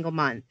every single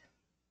month.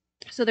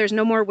 So there's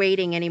no more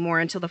waiting anymore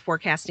until the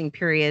forecasting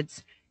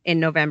periods in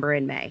November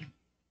and May.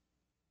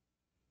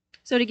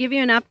 So to give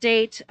you an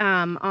update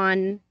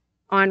on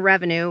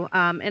revenue,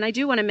 and I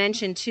do want to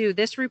mention too,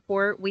 this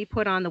report we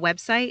put on the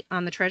website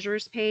on the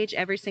treasurer's page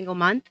every single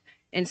month.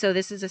 And so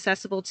this is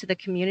accessible to the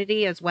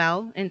community as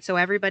well. And so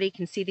everybody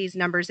can see these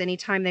numbers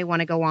anytime they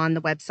want to go on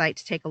the website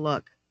to take a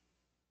look.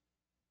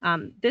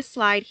 This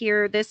slide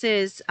here, this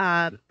is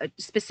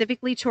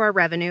specifically to our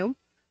revenue.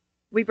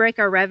 We break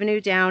our revenue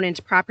down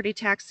into property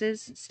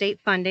taxes, state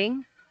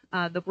funding,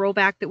 the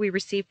rollback that we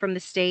receive from the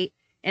state,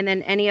 and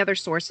then any other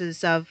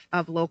sources of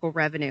local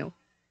revenue.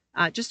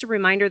 Just a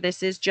reminder,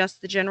 this is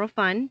just the general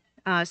fund.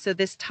 So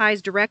this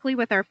ties directly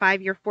with our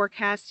 5-year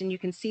forecast, and you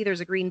can see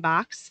there's a green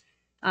box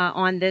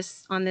on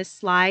this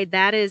slide.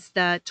 That is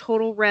the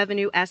total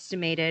revenue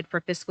estimated for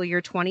fiscal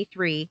year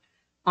 23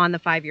 on the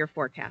 5-year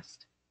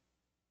forecast.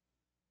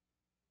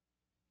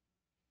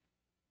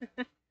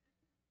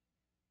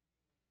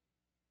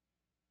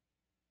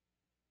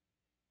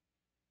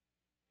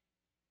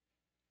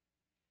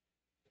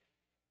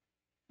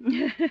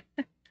 Okay.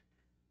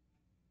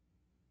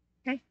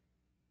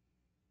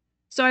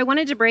 So I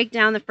wanted to break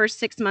down the first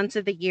 6 months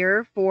of the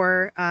year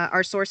for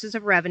our sources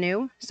of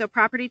revenue. So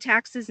property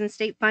taxes and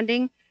state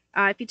funding.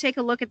 If you take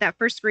a look at that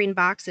first green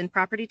box in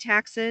property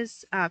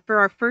taxes, for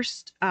our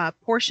first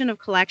portion of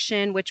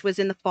collection, which was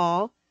in the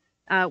fall,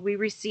 we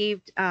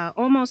received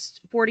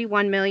almost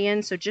 41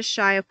 million, so just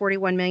shy of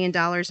 $41 million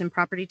in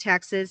property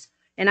taxes,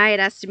 and I had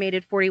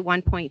estimated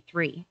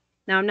 41.3.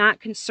 Now, I'm not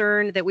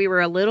concerned that we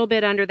were a little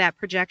bit under that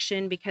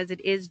projection because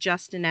it is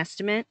just an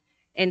estimate,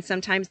 and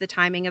sometimes the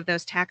timing of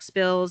those tax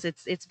bills,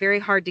 it's very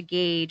hard to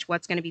gauge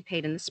what's going to be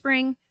paid in the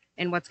spring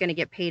and what's going to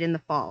get paid in the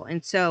fall.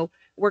 And so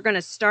we're going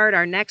to start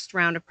our next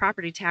round of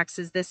property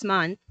taxes this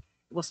month.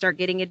 We'll start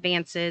getting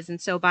advances.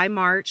 And so by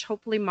March,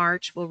 hopefully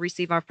March, we'll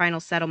receive our final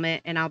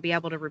settlement and I'll be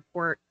able to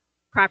report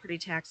property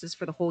taxes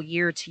for the whole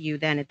year to you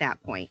then at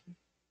that point.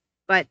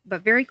 But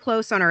very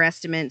close on our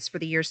estimates for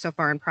the year so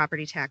far in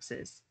property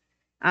taxes.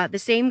 The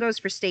same goes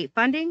for state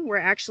funding. We're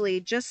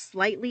actually just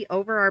slightly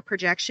over our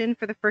projection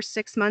for the first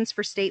 6 months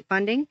for state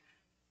funding.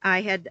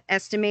 I had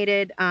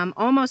estimated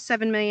almost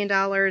 $7 million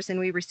and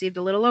we received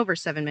a little over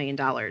 $7 million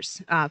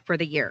for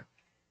the year.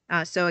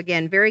 So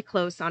again, very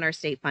close on our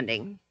state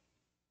funding.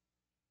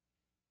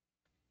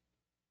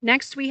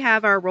 Next, we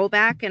have our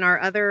rollback and our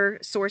other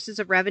sources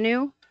of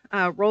revenue.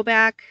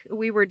 Rollback,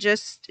 we were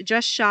just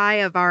shy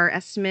of our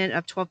estimate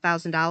of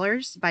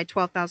 $12,000 by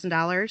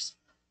 $12,000.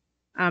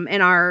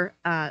 And our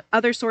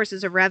other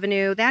sources of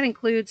revenue, that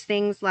includes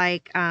things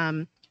like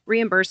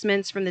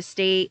reimbursements from the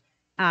state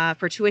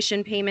for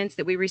tuition payments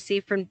that we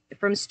receive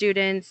from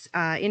students,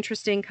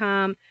 interest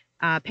income,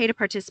 pay to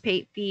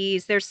participate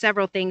fees. There's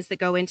several things that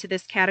go into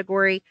this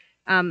category.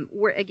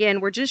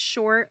 We're just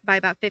short by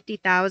about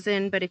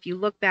 50,000, but if you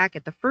look back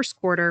at the first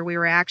quarter, we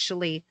were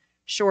actually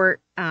short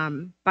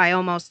by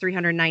almost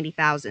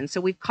 390,000.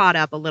 So we've caught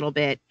up a little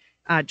bit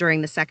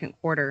during the second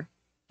quarter.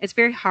 It's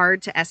very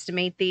hard to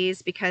estimate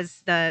these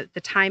because the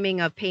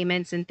timing of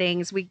payments and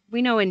things, we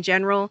know in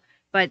general,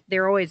 but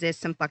there always is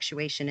some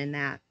fluctuation in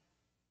that.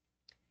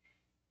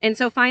 And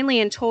so finally,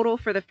 in total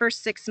for the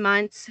first 6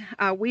 months,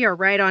 we are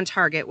right on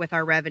target with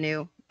our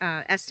revenue,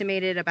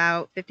 estimated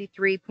about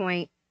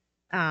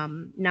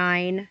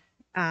 $53.9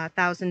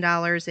 thousand,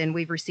 and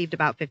we've received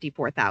about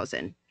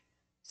 54,000.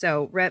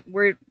 So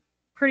we're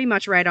pretty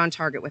much right on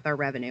target with our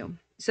revenue.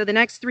 So the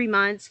next 3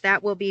 months,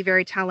 that will be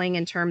very telling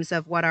in terms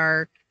of what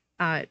our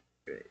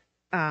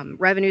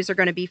revenues are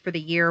going to be for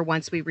the year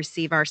once we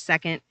receive our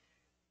second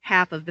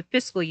half of the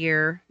fiscal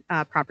year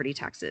property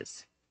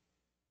taxes.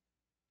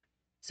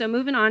 So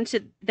moving on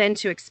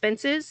to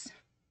expenses.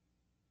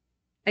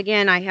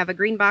 Again, I have a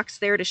green box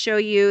there to show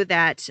you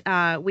that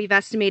we've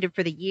estimated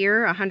for the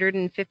year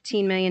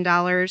 $115 million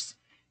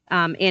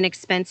in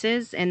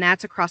expenses, and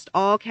that's across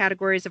all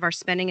categories of our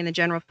spending in the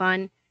general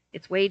fund.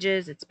 It's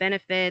wages, it's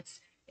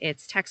benefits,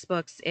 it's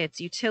textbooks, it's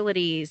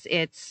utilities,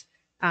 it's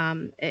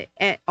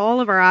all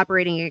of our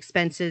operating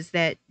expenses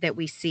that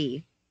we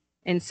see.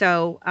 And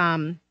so,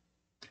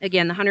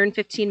 again, the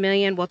 $115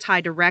 million will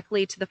tie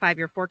directly to the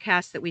 5-year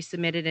forecast that we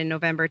submitted in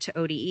November to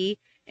ODE,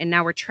 and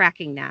now we're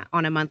tracking that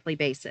on a monthly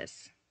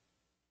basis.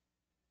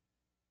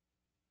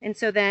 And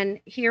so then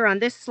here on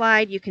this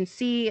slide, you can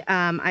see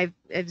I've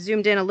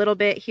zoomed in a little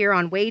bit here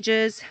on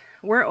wages.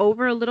 We're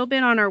over a little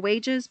bit on our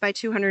wages by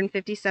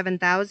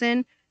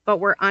 $257,000, but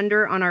we're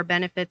under on our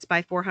benefits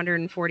by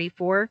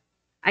 $444,000.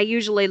 I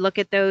usually look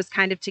at those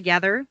kind of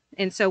together,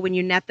 and so when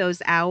you net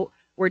those out,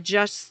 we're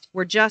just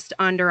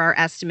under our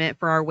estimate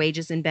for our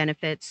wages and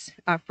benefits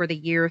for the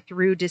year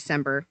through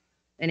December.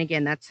 And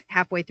again, that's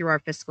halfway through our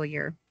fiscal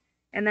year.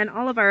 And then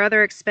all of our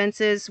other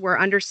expenses, we're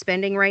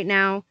underspending right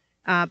now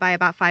by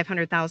about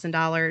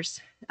 $500,000.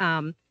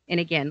 And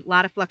again, a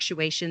lot of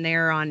fluctuation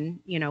there on,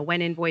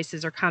 when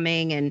invoices are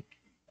coming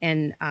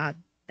and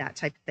that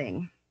type of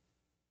thing.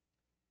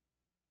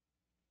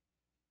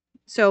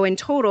 So in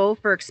total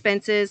for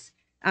expenses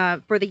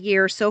for the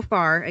year so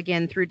far,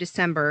 again, through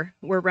December,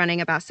 we're running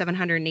about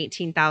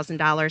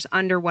 $718,000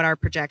 under what our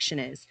projection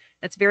is.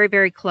 That's very,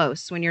 very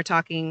close when you're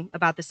talking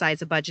about the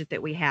size of budget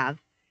that we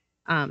have.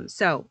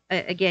 So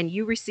again,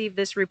 you receive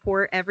this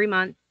report every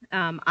month.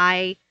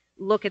 I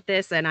look at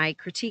this and I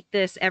critique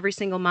this every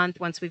single month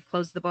once we've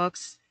closed the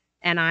books,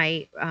 and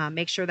I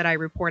make sure that I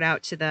report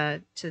out to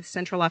the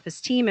central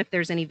office team if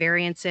there's any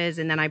variances,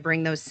 and then I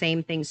bring those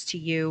same things to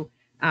you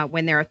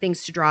when there are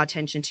things to draw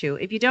attention to.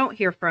 If you don't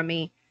hear from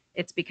me,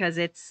 it's because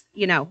it's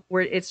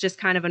just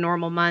kind of a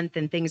normal month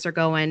and things are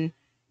going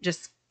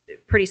just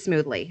pretty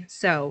smoothly.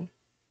 So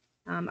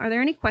are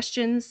there any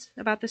questions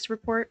about this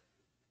report?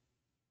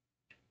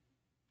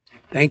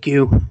 Thank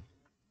you.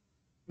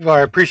 Well,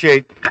 I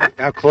appreciate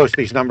how close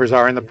these numbers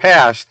are. In the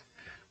past,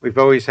 we've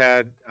always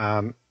had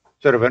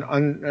sort of an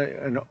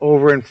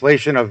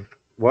overinflation of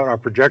what our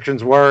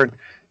projections were.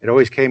 It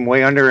always came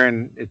way under,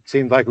 and it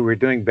seemed like we were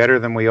doing better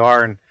than we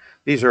are. And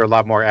these are a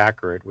lot more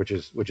accurate, which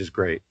is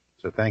great.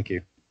 So thank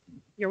you.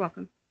 You're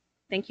welcome.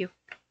 Thank you.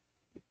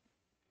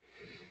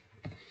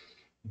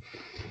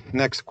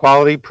 Next,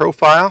 quality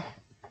profile.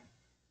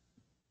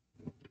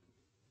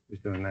 Who's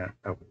doing that?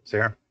 Oh,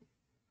 Sarah.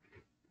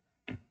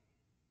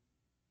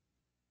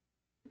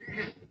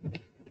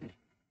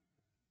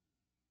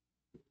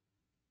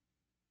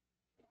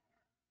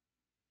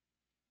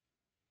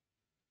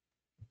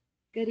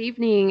 Good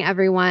evening,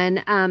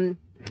 everyone.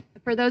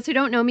 For those who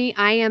don't know me,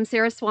 I am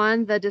Sarah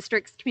Swan, the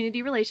district's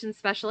community relations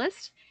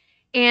specialist.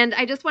 And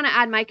I just want to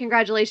add my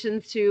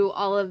congratulations to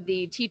all of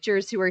the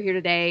teachers who are here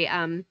today.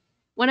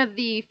 One of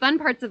the fun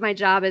parts of my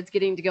job is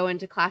getting to go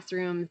into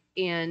classrooms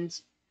and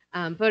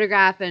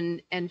photograph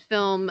and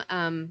film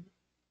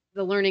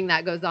the learning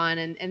that goes on.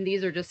 And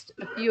these are just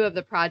a few of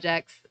the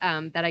projects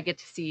that I get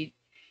to see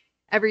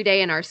every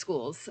day in our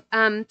schools.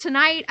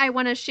 Tonight, I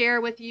want to share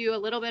with you a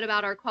little bit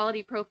about our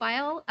quality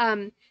profile.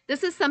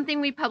 This is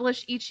something we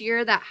publish each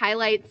year that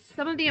highlights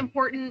some of the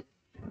important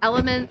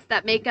elements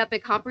that make up a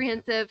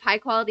comprehensive,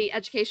 high-quality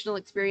educational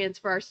experience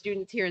for our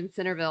students here in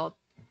Centerville.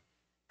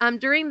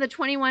 During the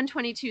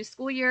 21-22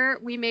 school year,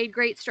 we made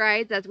great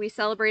strides as we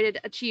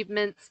celebrated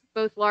achievements,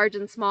 both large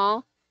and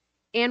small,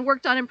 and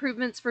worked on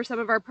improvements for some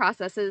of our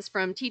processes,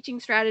 from teaching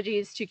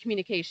strategies to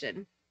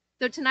communication.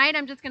 So tonight,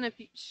 I'm just going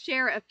to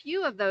share a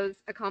few of those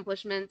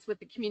accomplishments with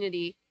the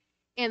community,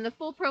 and the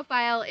full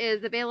profile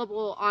is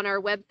available on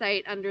our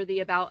website under the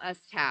About Us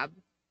tab.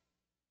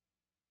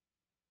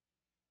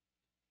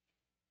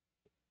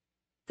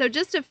 So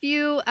just a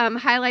few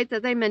highlights,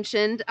 as I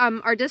mentioned.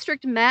 Our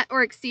district met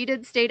or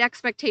exceeded state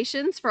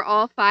expectations for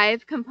all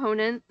 5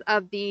 components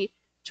of the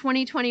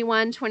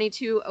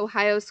 2021-22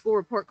 Ohio School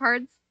Report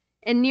Cards.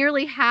 And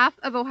nearly half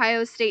of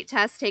Ohio's state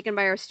tests taken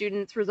by our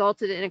students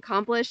resulted in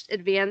accomplished,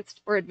 advanced,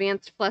 or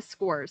advanced plus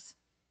scores.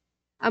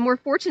 We're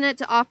fortunate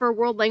to offer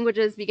world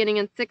languages beginning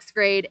in 6th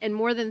grade, and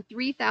more than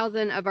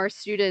 3,000 of our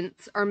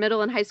students, our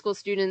middle and high school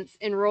students,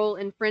 enroll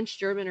in French,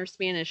 German, or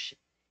Spanish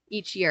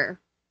each year.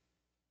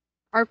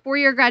 Our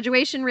 4-year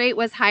graduation rate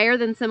was higher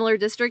than similar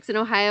districts in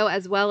Ohio,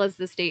 as well as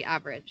the state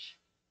average.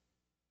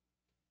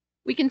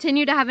 We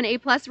continue to have an A+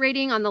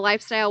 rating on the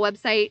lifestyle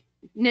website,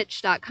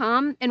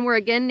 niche.com, and we're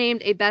again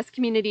named a Best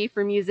Community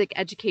for Music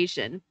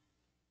Education.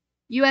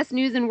 U.S.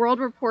 News and World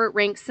Report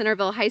ranks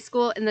Centerville High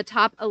School in the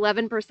top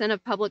 11%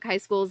 of public high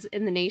schools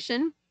in the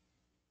nation.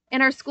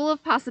 And our School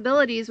of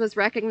Possibilities was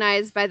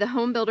recognized by the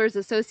Home Builders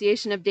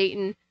Association of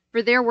Dayton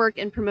for their work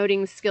in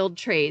promoting skilled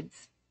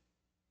trades.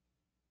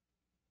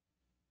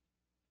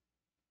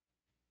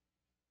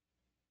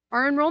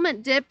 Our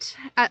enrollment dipped,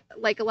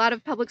 like a lot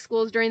of public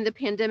schools during the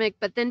pandemic,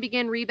 but then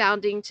began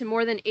rebounding to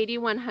more than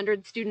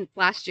 8,100 students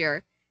last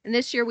year. And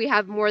this year we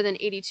have more than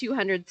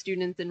 8,200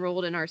 students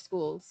enrolled in our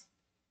schools.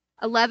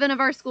 11 of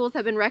our schools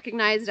have been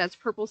recognized as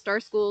Purple Star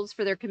schools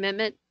for their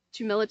commitment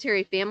to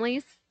military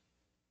families.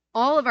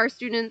 All of our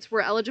students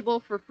were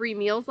eligible for free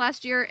meals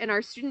last year, and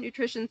our student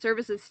nutrition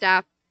services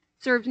staff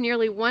served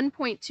nearly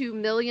 1.2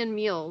 million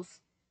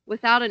meals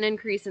without an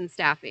increase in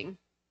staffing.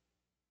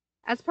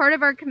 As part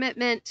of our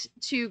commitment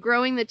to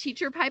growing the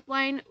teacher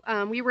pipeline,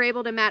 we were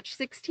able to match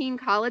 16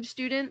 college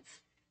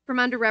students from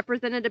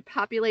underrepresented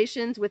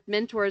populations with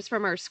mentors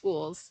from our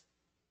schools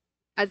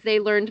as they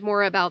learned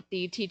more about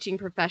the teaching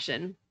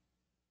profession.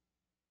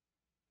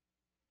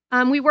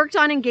 We worked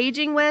on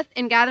engaging with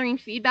and gathering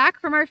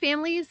feedback from our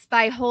families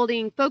by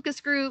holding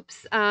focus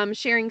groups,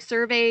 sharing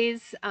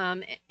surveys,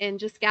 and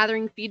just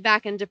gathering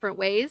feedback in different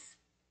ways.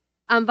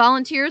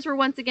 Volunteers were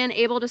once again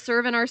able to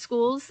serve in our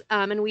schools,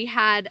 and we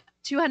had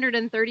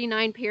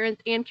 239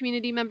 parents and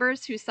community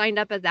members who signed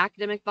up as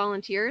academic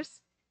volunteers.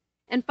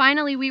 And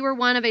finally, we were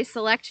one of a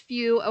select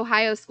few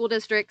Ohio school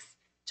districts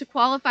to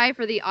qualify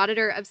for the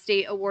Auditor of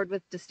State Award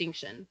with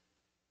Distinction.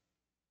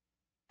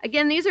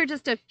 Again, these are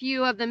just a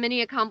few of the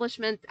many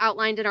accomplishments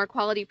outlined in our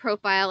quality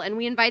profile, and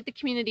we invite the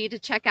community to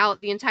check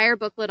out the entire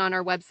booklet on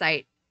our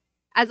website.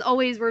 As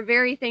always, we're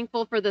very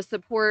thankful for the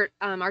support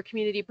our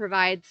community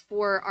provides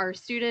for our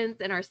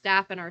students and our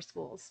staff and our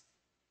schools.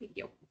 Thank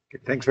you.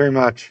 Thanks very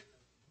much.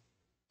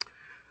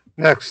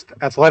 Next,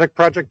 athletic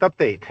project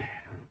update.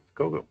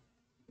 Go.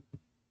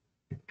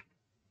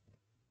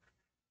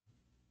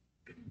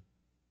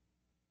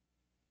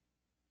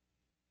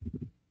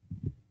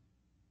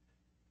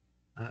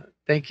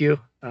 Thank you.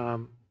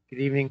 Good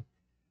evening.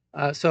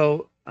 As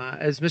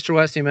Mr.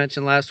 Wesney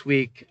mentioned last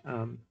week,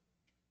 a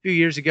few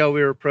years ago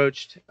we were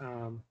approached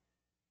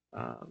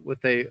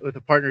with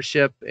a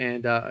partnership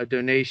and a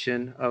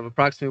donation of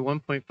approximately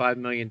 $1.5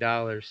 million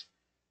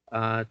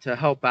to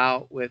help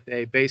out with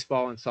a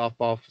baseball and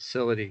softball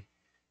facility.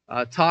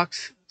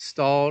 Talks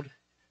stalled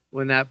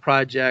when that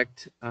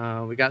project,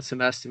 we got some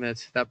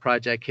estimates, that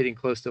project hitting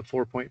close to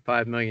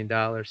 $4.5 million.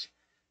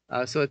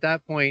 So at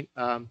that point,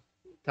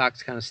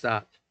 talks kind of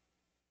stopped.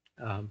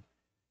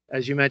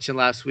 As you mentioned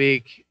last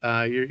week,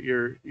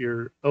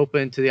 you're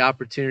open to the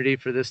opportunity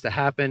for this to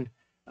happen,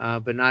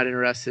 but not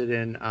interested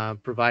in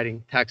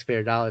providing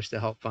taxpayer dollars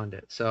to help fund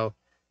it. So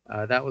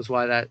that was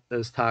why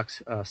those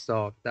talks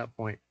stalled at that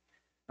point.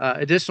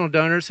 Additional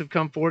donors have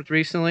come forth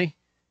recently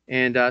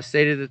and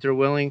stated that they're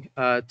willing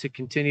to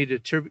continue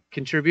to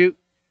contribute.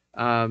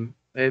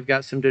 They've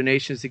got some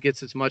donations that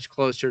gets us much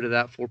closer to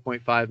that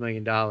 $4.5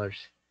 million.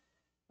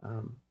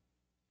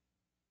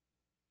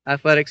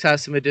 Athletics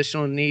has some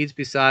additional needs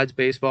besides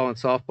baseball and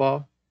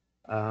softball.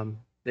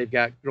 They've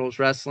got girls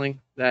wrestling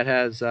that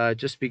has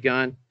just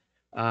begun.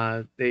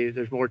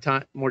 There's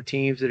more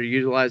teams that are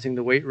utilizing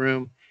the weight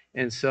room,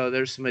 and so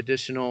there's some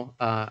additional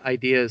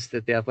ideas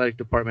that the athletic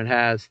department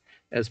has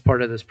as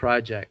part of this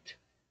project.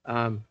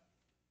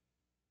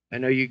 I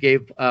know you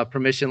gave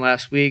permission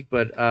last week,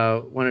 but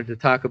wanted to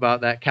talk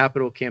about that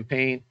capital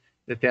campaign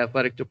that the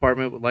athletic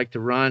department would like to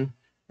run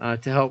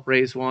to help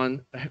raise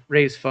funds,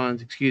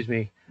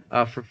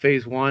 for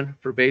phase one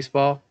for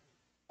baseball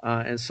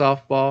and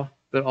softball,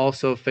 but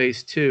also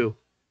phase two,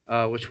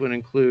 which would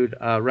include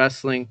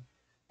wrestling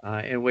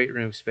and weight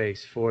room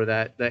space for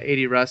the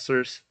 80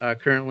 wrestlers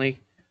currently,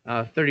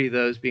 30 of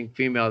those being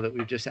female that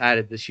we've just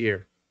added this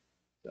year.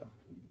 So,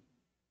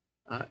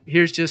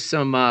 here's just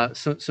some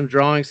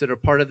drawings that are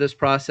part of this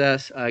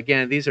process.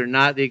 Again, these are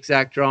not the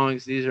exact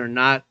drawings. These are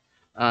not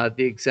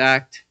the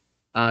exact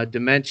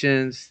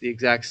dimensions, the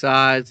exact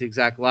size, the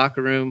exact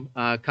locker room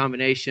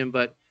combination,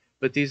 but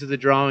these are the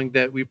drawing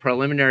that we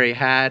preliminary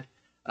had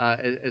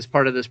as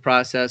part of this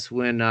process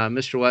when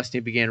Mr.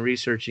 Wesney began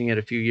researching it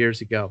a few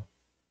years ago.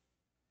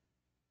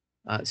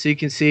 So you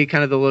can see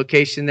kind of the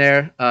location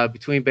there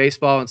between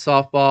baseball and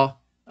softball.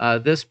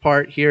 This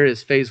part here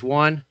is phase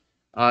one,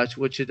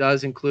 which it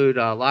does include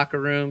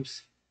locker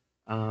rooms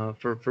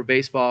for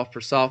baseball, for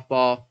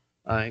softball,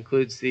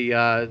 includes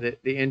the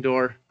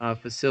indoor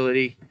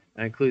facility,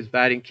 includes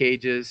batting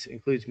cages,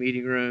 includes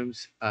meeting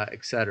rooms,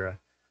 etc.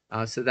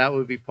 So that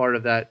would be part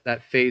of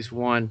that phase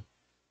one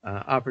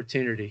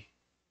opportunity.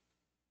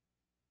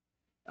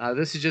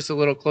 This is just a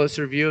little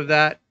closer view of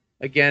that.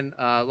 Again,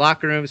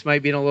 locker rooms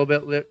might be in a little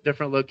bit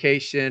different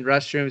location.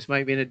 Restrooms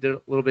might be in a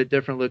little bit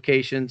different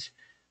locations.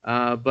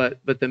 But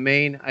the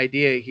main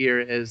idea here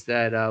is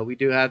that we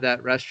do have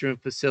that restroom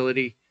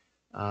facility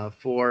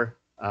for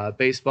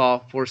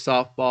baseball, for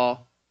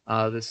softball,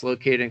 that's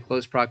located in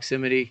close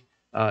proximity.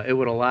 It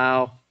would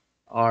allow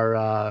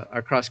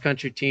our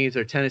cross-country teams,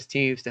 our tennis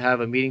teams to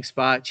have a meeting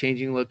spot,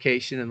 changing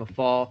location in the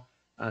fall.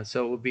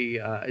 So it will be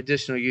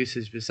additional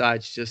usage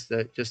besides just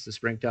the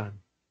springtime.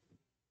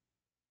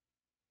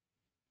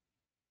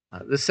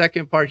 The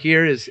second part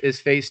here is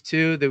phase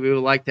two that we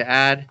would like to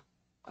add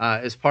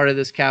as part of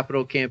this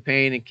capital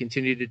campaign and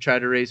continue to try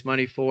to raise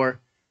money for.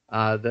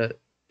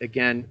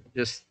 Again,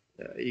 just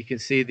you can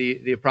see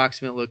the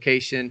approximate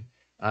location.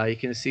 You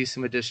can see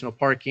some additional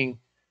parking,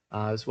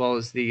 as well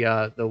as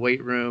the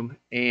weight room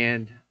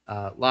and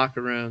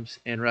locker rooms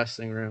and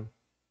wrestling room.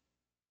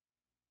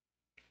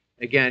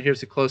 Again,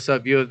 here's a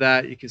close-up view of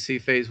that. You can see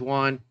phase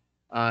one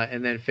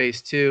and then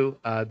phase two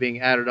being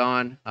added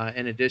on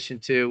in addition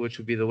to, which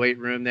would be the weight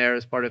room there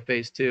as part of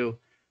phase two,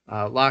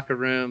 locker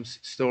rooms,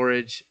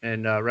 storage,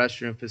 and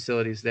restroom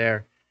facilities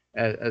there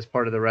as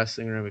part of the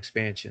wrestling room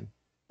expansion.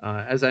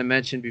 As I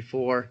mentioned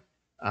before,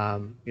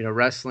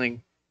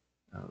 wrestling,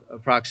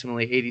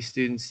 approximately 80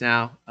 students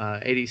now,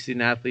 80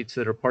 student athletes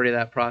that are part of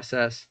that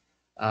process.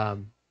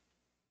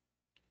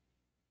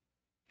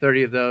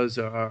 30 of those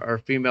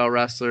are female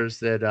wrestlers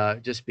that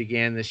just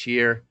began this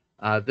year.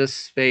 This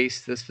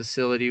space, this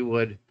facility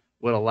would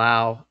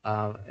allow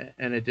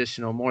an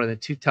additional more than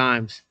 2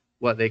 times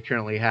what they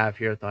currently have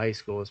here at the high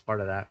school as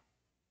part of that.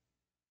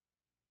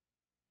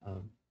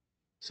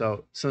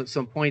 So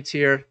some points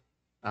here.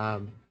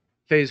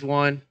 Phase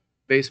one,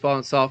 baseball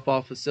and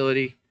softball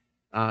facility.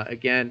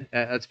 Again,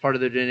 that's part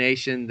of the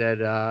donation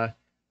that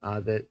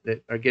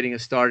are getting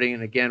us starting.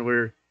 And again,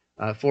 we're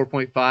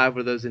 4.5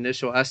 were those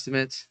initial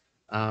estimates.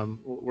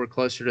 We're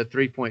closer to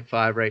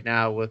 3.5 right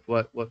now with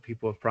what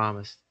people have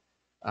promised.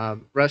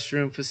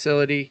 Restroom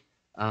facility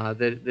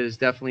that is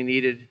definitely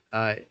needed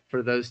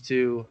for those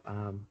two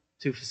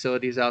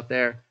facilities out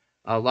there.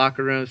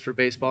 Locker rooms for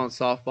baseball and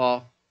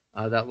softball.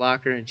 That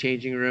locker and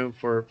changing room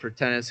for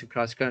tennis and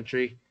cross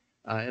country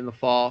in the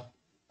fall.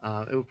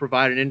 It will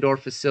provide an indoor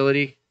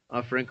facility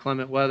for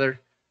inclement weather.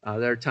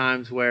 There are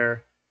times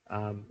where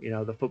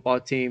the football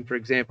team, for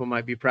example,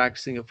 might be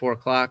practicing at 4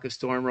 o'clock. A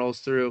storm rolls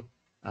through.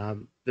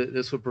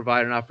 This would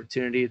provide an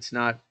opportunity. It's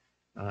not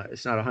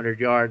 100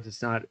 yards.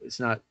 It's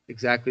not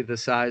exactly the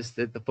size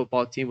that the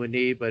football team would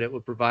need, but it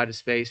would provide a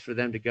space for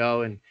them to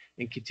go and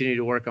continue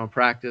to work on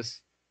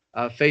practice.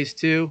 Phase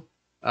two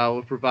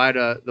will provide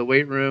the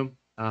weight room.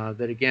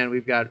 That again,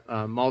 we've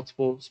got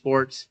multiple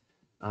sports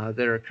that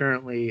are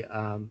currently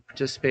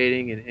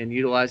participating and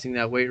utilizing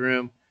that weight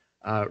room.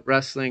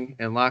 Wrestling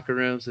and locker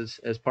rooms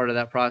as part of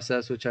that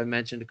process, which I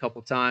mentioned a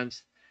couple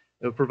times.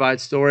 It will provide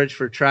storage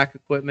for track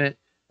equipment.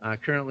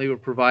 Currently, we're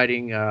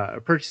providing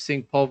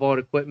purchasing pole vault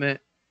equipment,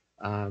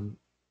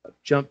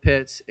 jump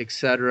pits,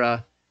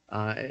 etc.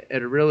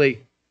 At a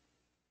really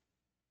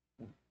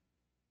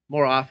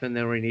more often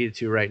than we needed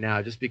to right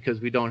now, just because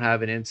we don't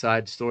have an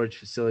inside storage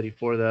facility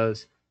for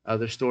those.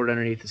 They're stored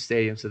underneath the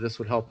stadium, so this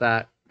would help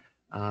that.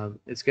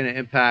 It's going to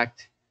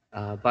impact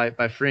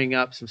by freeing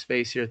up some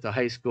space here at the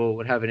high school.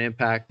 Would have an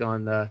impact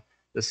on the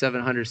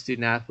 700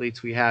 student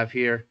athletes we have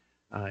here.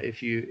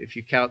 If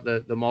you count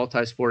the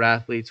multi-sport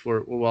athletes,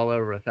 we're well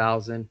over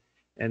 1,000.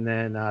 And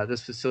then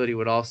this facility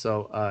would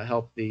also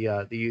help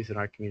the youth in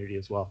our community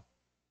as well.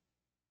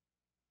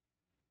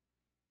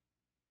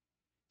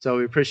 So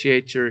we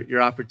appreciate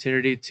your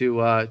opportunity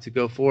to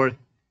go forth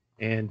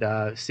and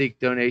seek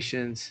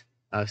donations,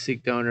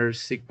 seek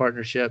donors, seek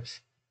partnerships,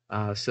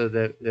 so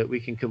that we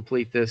can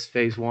complete this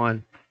phase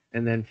 1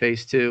 and then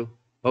phase 2.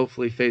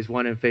 Hopefully phase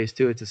 1 and phase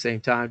 2 at the same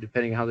time,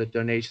 depending on how the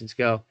donations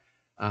go,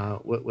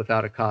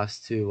 without a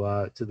cost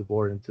to the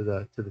board and to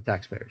the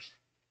taxpayers.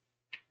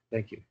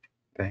 Thank you.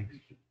 Thanks.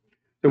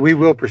 So we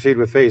will proceed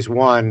with phase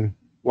 1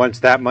 once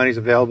that money's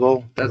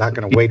available. We're not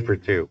going to wait for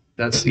 2.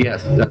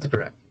 Yes, that's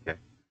correct. Okay.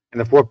 And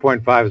the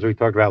 4.5, as we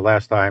talked about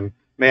last time,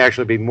 may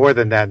actually be more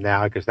than that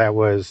now, because that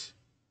was,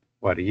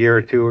 what, a year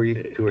or 2 or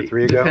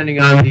 3 ago? Depending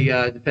on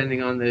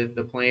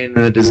the plan and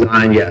the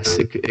design, yes,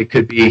 it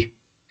could be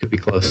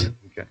close.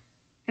 Okay.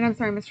 And I'm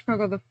sorry, Mr.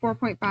 Fogel, the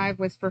 4.5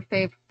 was for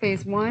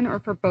phase 1 or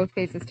for both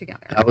phases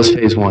together? That was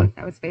phase 1.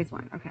 That was phase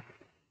 1, okay.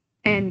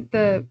 And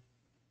the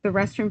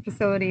restroom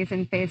facilities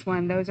in phase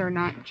 1, those are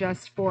not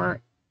just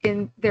for,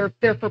 they're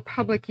for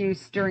public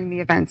use during the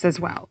events as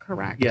well,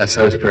 correct? Yes,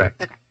 that is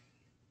correct. Okay.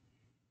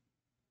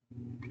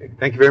 Okay.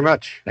 Thank you very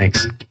much.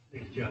 Thanks.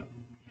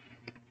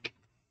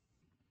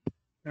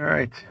 All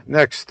right.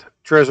 Next,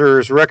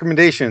 Treasurer's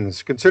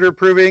recommendations. Consider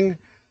approving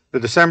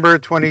the December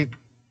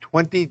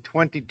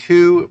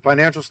 2022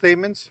 financial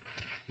statements,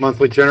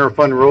 monthly general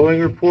fund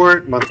rolling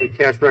report, monthly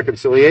cash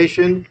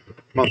reconciliation,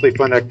 monthly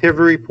fund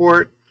activity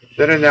report,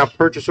 then and now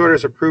purchase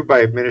orders approved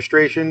by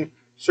administration,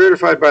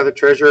 certified by the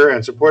treasurer,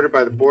 and supported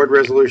by the board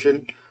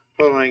resolution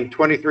totaling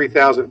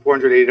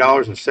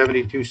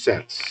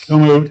 $23,480.72. So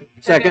moved.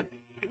 Second.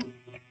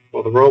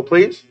 Call the roll,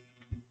 please.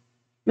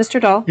 Mr.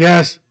 Dahl?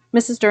 Yes.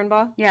 Mrs.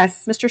 Dernbaugh?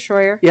 Yes. Mr.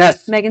 Schroyer?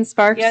 Yes. Megan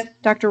Sparks? Yes.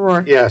 Dr.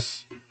 Rohr?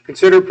 Yes.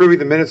 Consider approving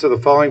the minutes of the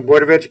following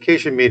Board of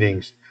Education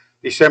meetings: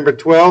 December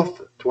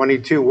 12th,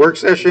 22 work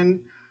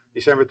session,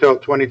 December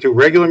 12th, 22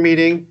 regular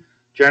meeting,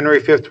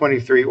 January 5th,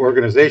 23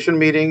 organization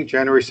meeting,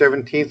 January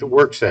 17th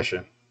work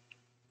session.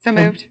 So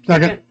moved.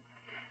 Second.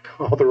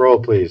 Call the roll,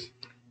 please.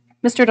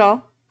 Mr.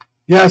 Dahl?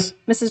 Yes.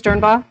 Mrs.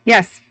 Dernbaugh?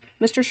 Yes.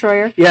 Mr.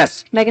 Schroyer?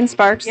 Yes. Megan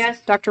Sparks?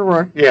 Yes. Dr.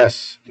 Rohr?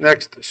 Yes.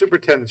 Next,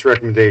 superintendent's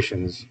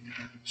recommendations.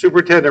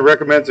 Superintendent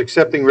recommends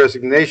accepting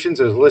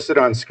resignations as listed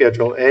on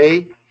Schedule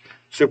A.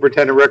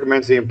 Superintendent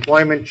recommends the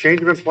employment,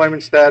 change of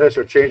employment status,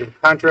 or change of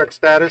contract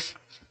status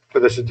for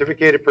the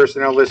certificated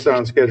personnel listed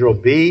on Schedule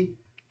B,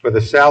 for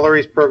the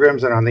salaries,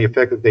 programs, and on the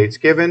effective dates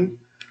given.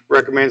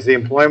 Recommends the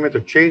employment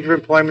or change of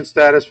employment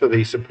status for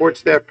the support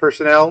staff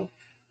personnel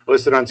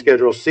listed on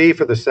Schedule C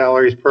for the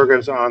salaries,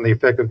 programs, and on the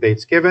effective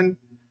dates given.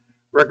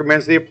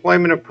 Recommends the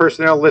employment of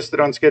personnel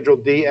listed on Schedule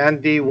D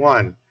and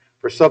D1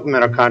 for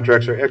supplemental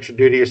contracts or extra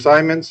duty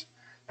assignments,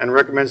 and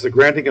recommends the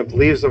granting of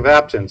leaves of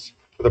absence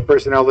for the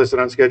personnel listed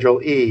on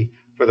Schedule E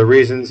for the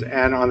reasons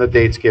and on the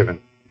dates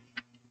given.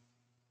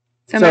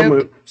 So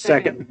moved.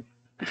 Second.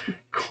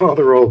 Call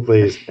the roll,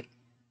 please.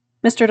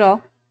 Mr.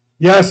 Dahl?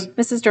 Yes.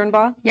 Mrs.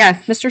 Dernbaugh?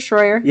 Yes. Mr.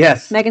 Schroyer?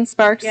 Yes. Megan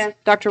Sparks? Yes.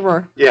 Dr.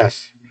 Rohr?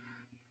 Yes.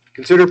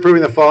 Consider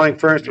approving the following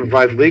firms to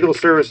provide legal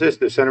services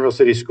to Centerville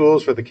City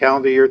Schools for the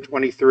calendar year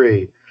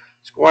 23.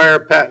 Squire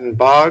Patton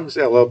Boggs,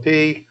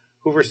 LLP,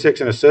 Hoover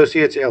Six and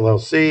Associates,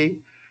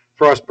 LLC,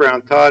 Frost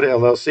Brown Todd,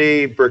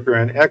 LLC, Bricker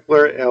and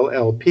Eckler,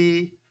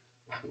 LLP.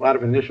 A lot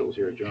of initials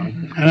here,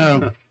 John. I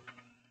know.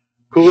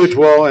 Coolidge,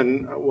 Wall,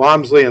 and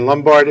Walmsley and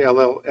Lombard,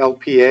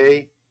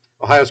 LLPA,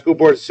 Ohio School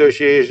Board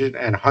Association,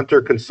 and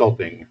Hunter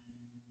Consulting.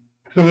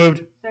 So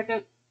moved.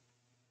 Second.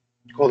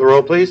 Call the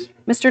roll, please.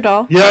 Mr.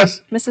 Dahl?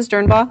 Yes. Mrs.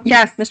 Dernbaugh?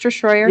 Yes. Mr.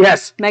 Schroyer?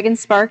 Yes. Megan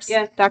Sparks?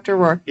 Yes. Dr.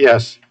 Rohr?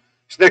 Yes.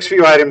 This next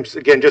few items,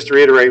 again, just to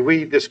reiterate,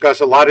 we discuss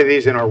a lot of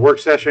these in our work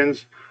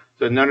sessions,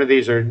 so none of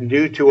these are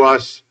new to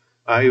us,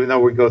 even though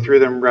we go through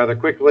them rather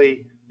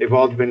quickly. They've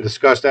all been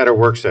discussed at our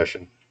work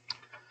session.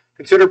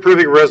 Consider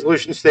approving a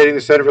resolution stating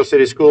the Centerville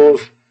City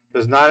Schools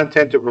does not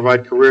intend to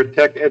provide career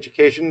tech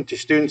education to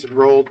students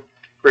enrolled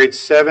grades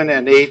 7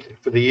 and 8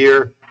 for the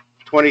year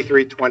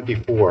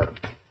 23-24.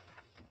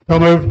 So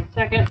moved.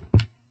 Second.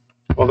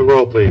 Call the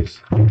roll, please.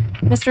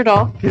 Mr.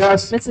 Dahl?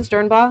 Yes. Mrs.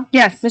 Dernbaugh?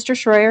 Yes. Mr.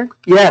 Schroyer?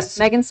 Yes.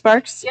 Megan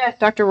Sparks? Yes.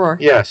 Dr. Rohr?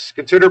 Yes.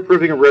 Consider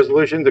approving a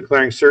resolution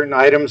declaring certain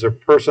items of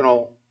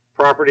personal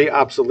property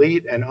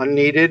obsolete and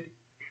unneeded,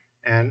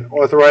 and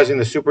authorizing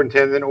the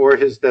superintendent or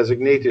his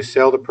designee to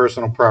sell the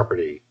personal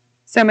property.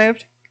 So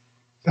moved.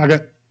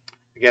 Second.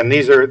 Again,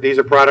 these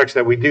are products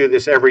that we do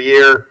this every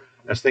year.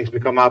 As things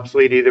become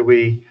obsolete, either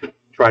we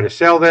try to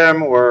sell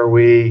them or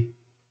we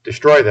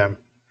destroy them.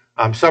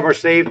 Some are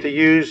saved to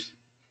use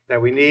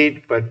that we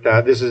need, but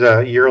this is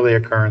a yearly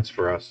occurrence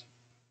for us.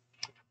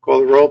 Call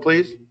the roll,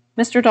 please.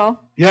 Mr.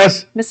 Dahl?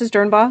 Yes. Mrs.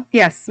 Dernbaugh?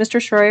 Yes.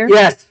 Mr. Schroyer?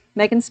 Yes.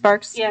 Megan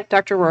Sparks? Yes.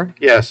 Dr. Rohr?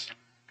 Yes.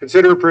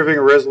 Consider approving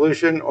a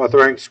resolution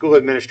authorizing school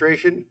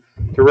administration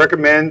to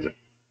recommend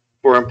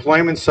for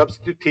employment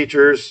substitute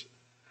teachers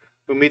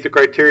who meet the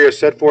criteria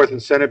set forth in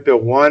Senate Bill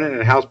 1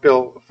 and House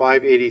Bill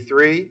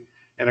 583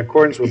 in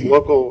accordance with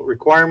local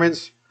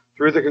requirements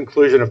through the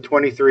conclusion of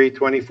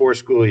 23-24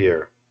 school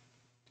year.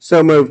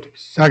 So moved.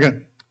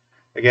 Second.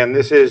 Again,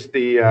 this is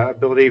the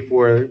ability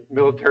for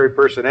military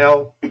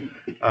personnel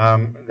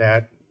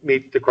that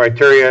meet the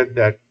criteria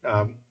that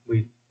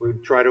we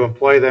try to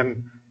employ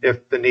them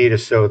if the need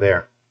is so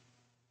there.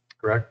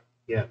 Correct?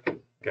 Yeah.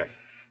 Okay.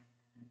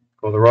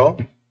 Call the roll.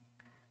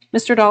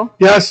 Mr. Dahl?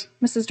 Yes.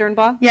 Mrs.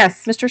 Dernbaugh?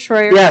 Yes. Mr.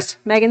 Schreier? Yes.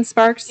 Megan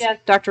Sparks? Yes.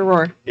 Dr.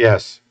 Rohr?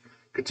 Yes.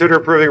 Consider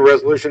approving a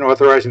resolution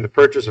authorizing the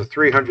purchase of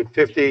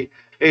 350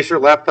 Acer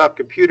laptop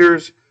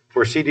computers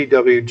for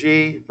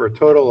CDWG for a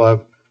total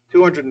of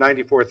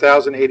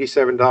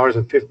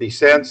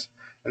 $294,087.50.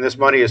 And this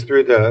money is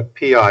through the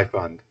PI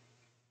fund.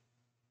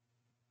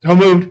 So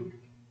moved.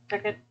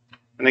 Second.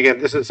 And again,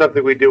 this is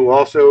something we do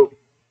also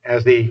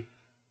as the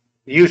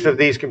use of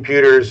these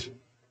computers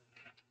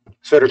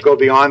sort of go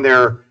beyond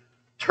their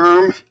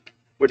term,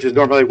 which is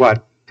normally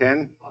what,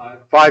 10?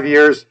 5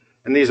 years,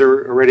 and these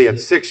are already at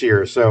 6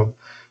 years. So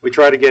we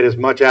try to get as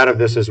much out of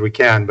this as we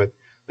can, but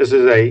this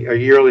is a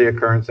yearly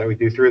occurrence that we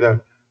do through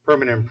the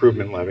permanent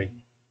improvement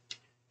levy.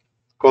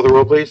 Call the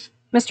roll, please.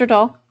 Mr.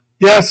 Dahl?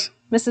 Yes.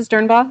 Mrs.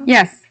 Dernbaugh?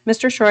 Yes.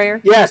 Mr.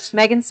 Schreier? Yes.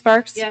 Megan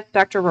Sparks? Yes.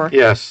 Dr. Rohr?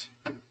 Yes.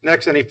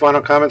 Next, any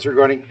final comments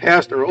regarding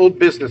past or old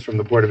business from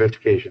the Board of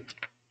Education?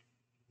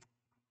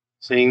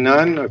 Seeing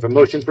none, I have a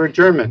motion for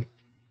adjournment.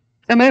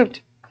 So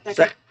moved.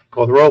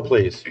 Call the roll,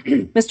 please.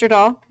 Mr.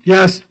 Dahl?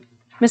 Yes.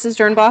 Mrs.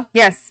 Dernbaugh?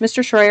 Yes.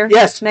 Mr. Schreier?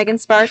 Yes. Megan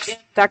Sparks?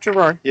 Dr.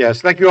 Rohr?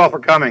 Yes. Thank you all for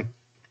coming.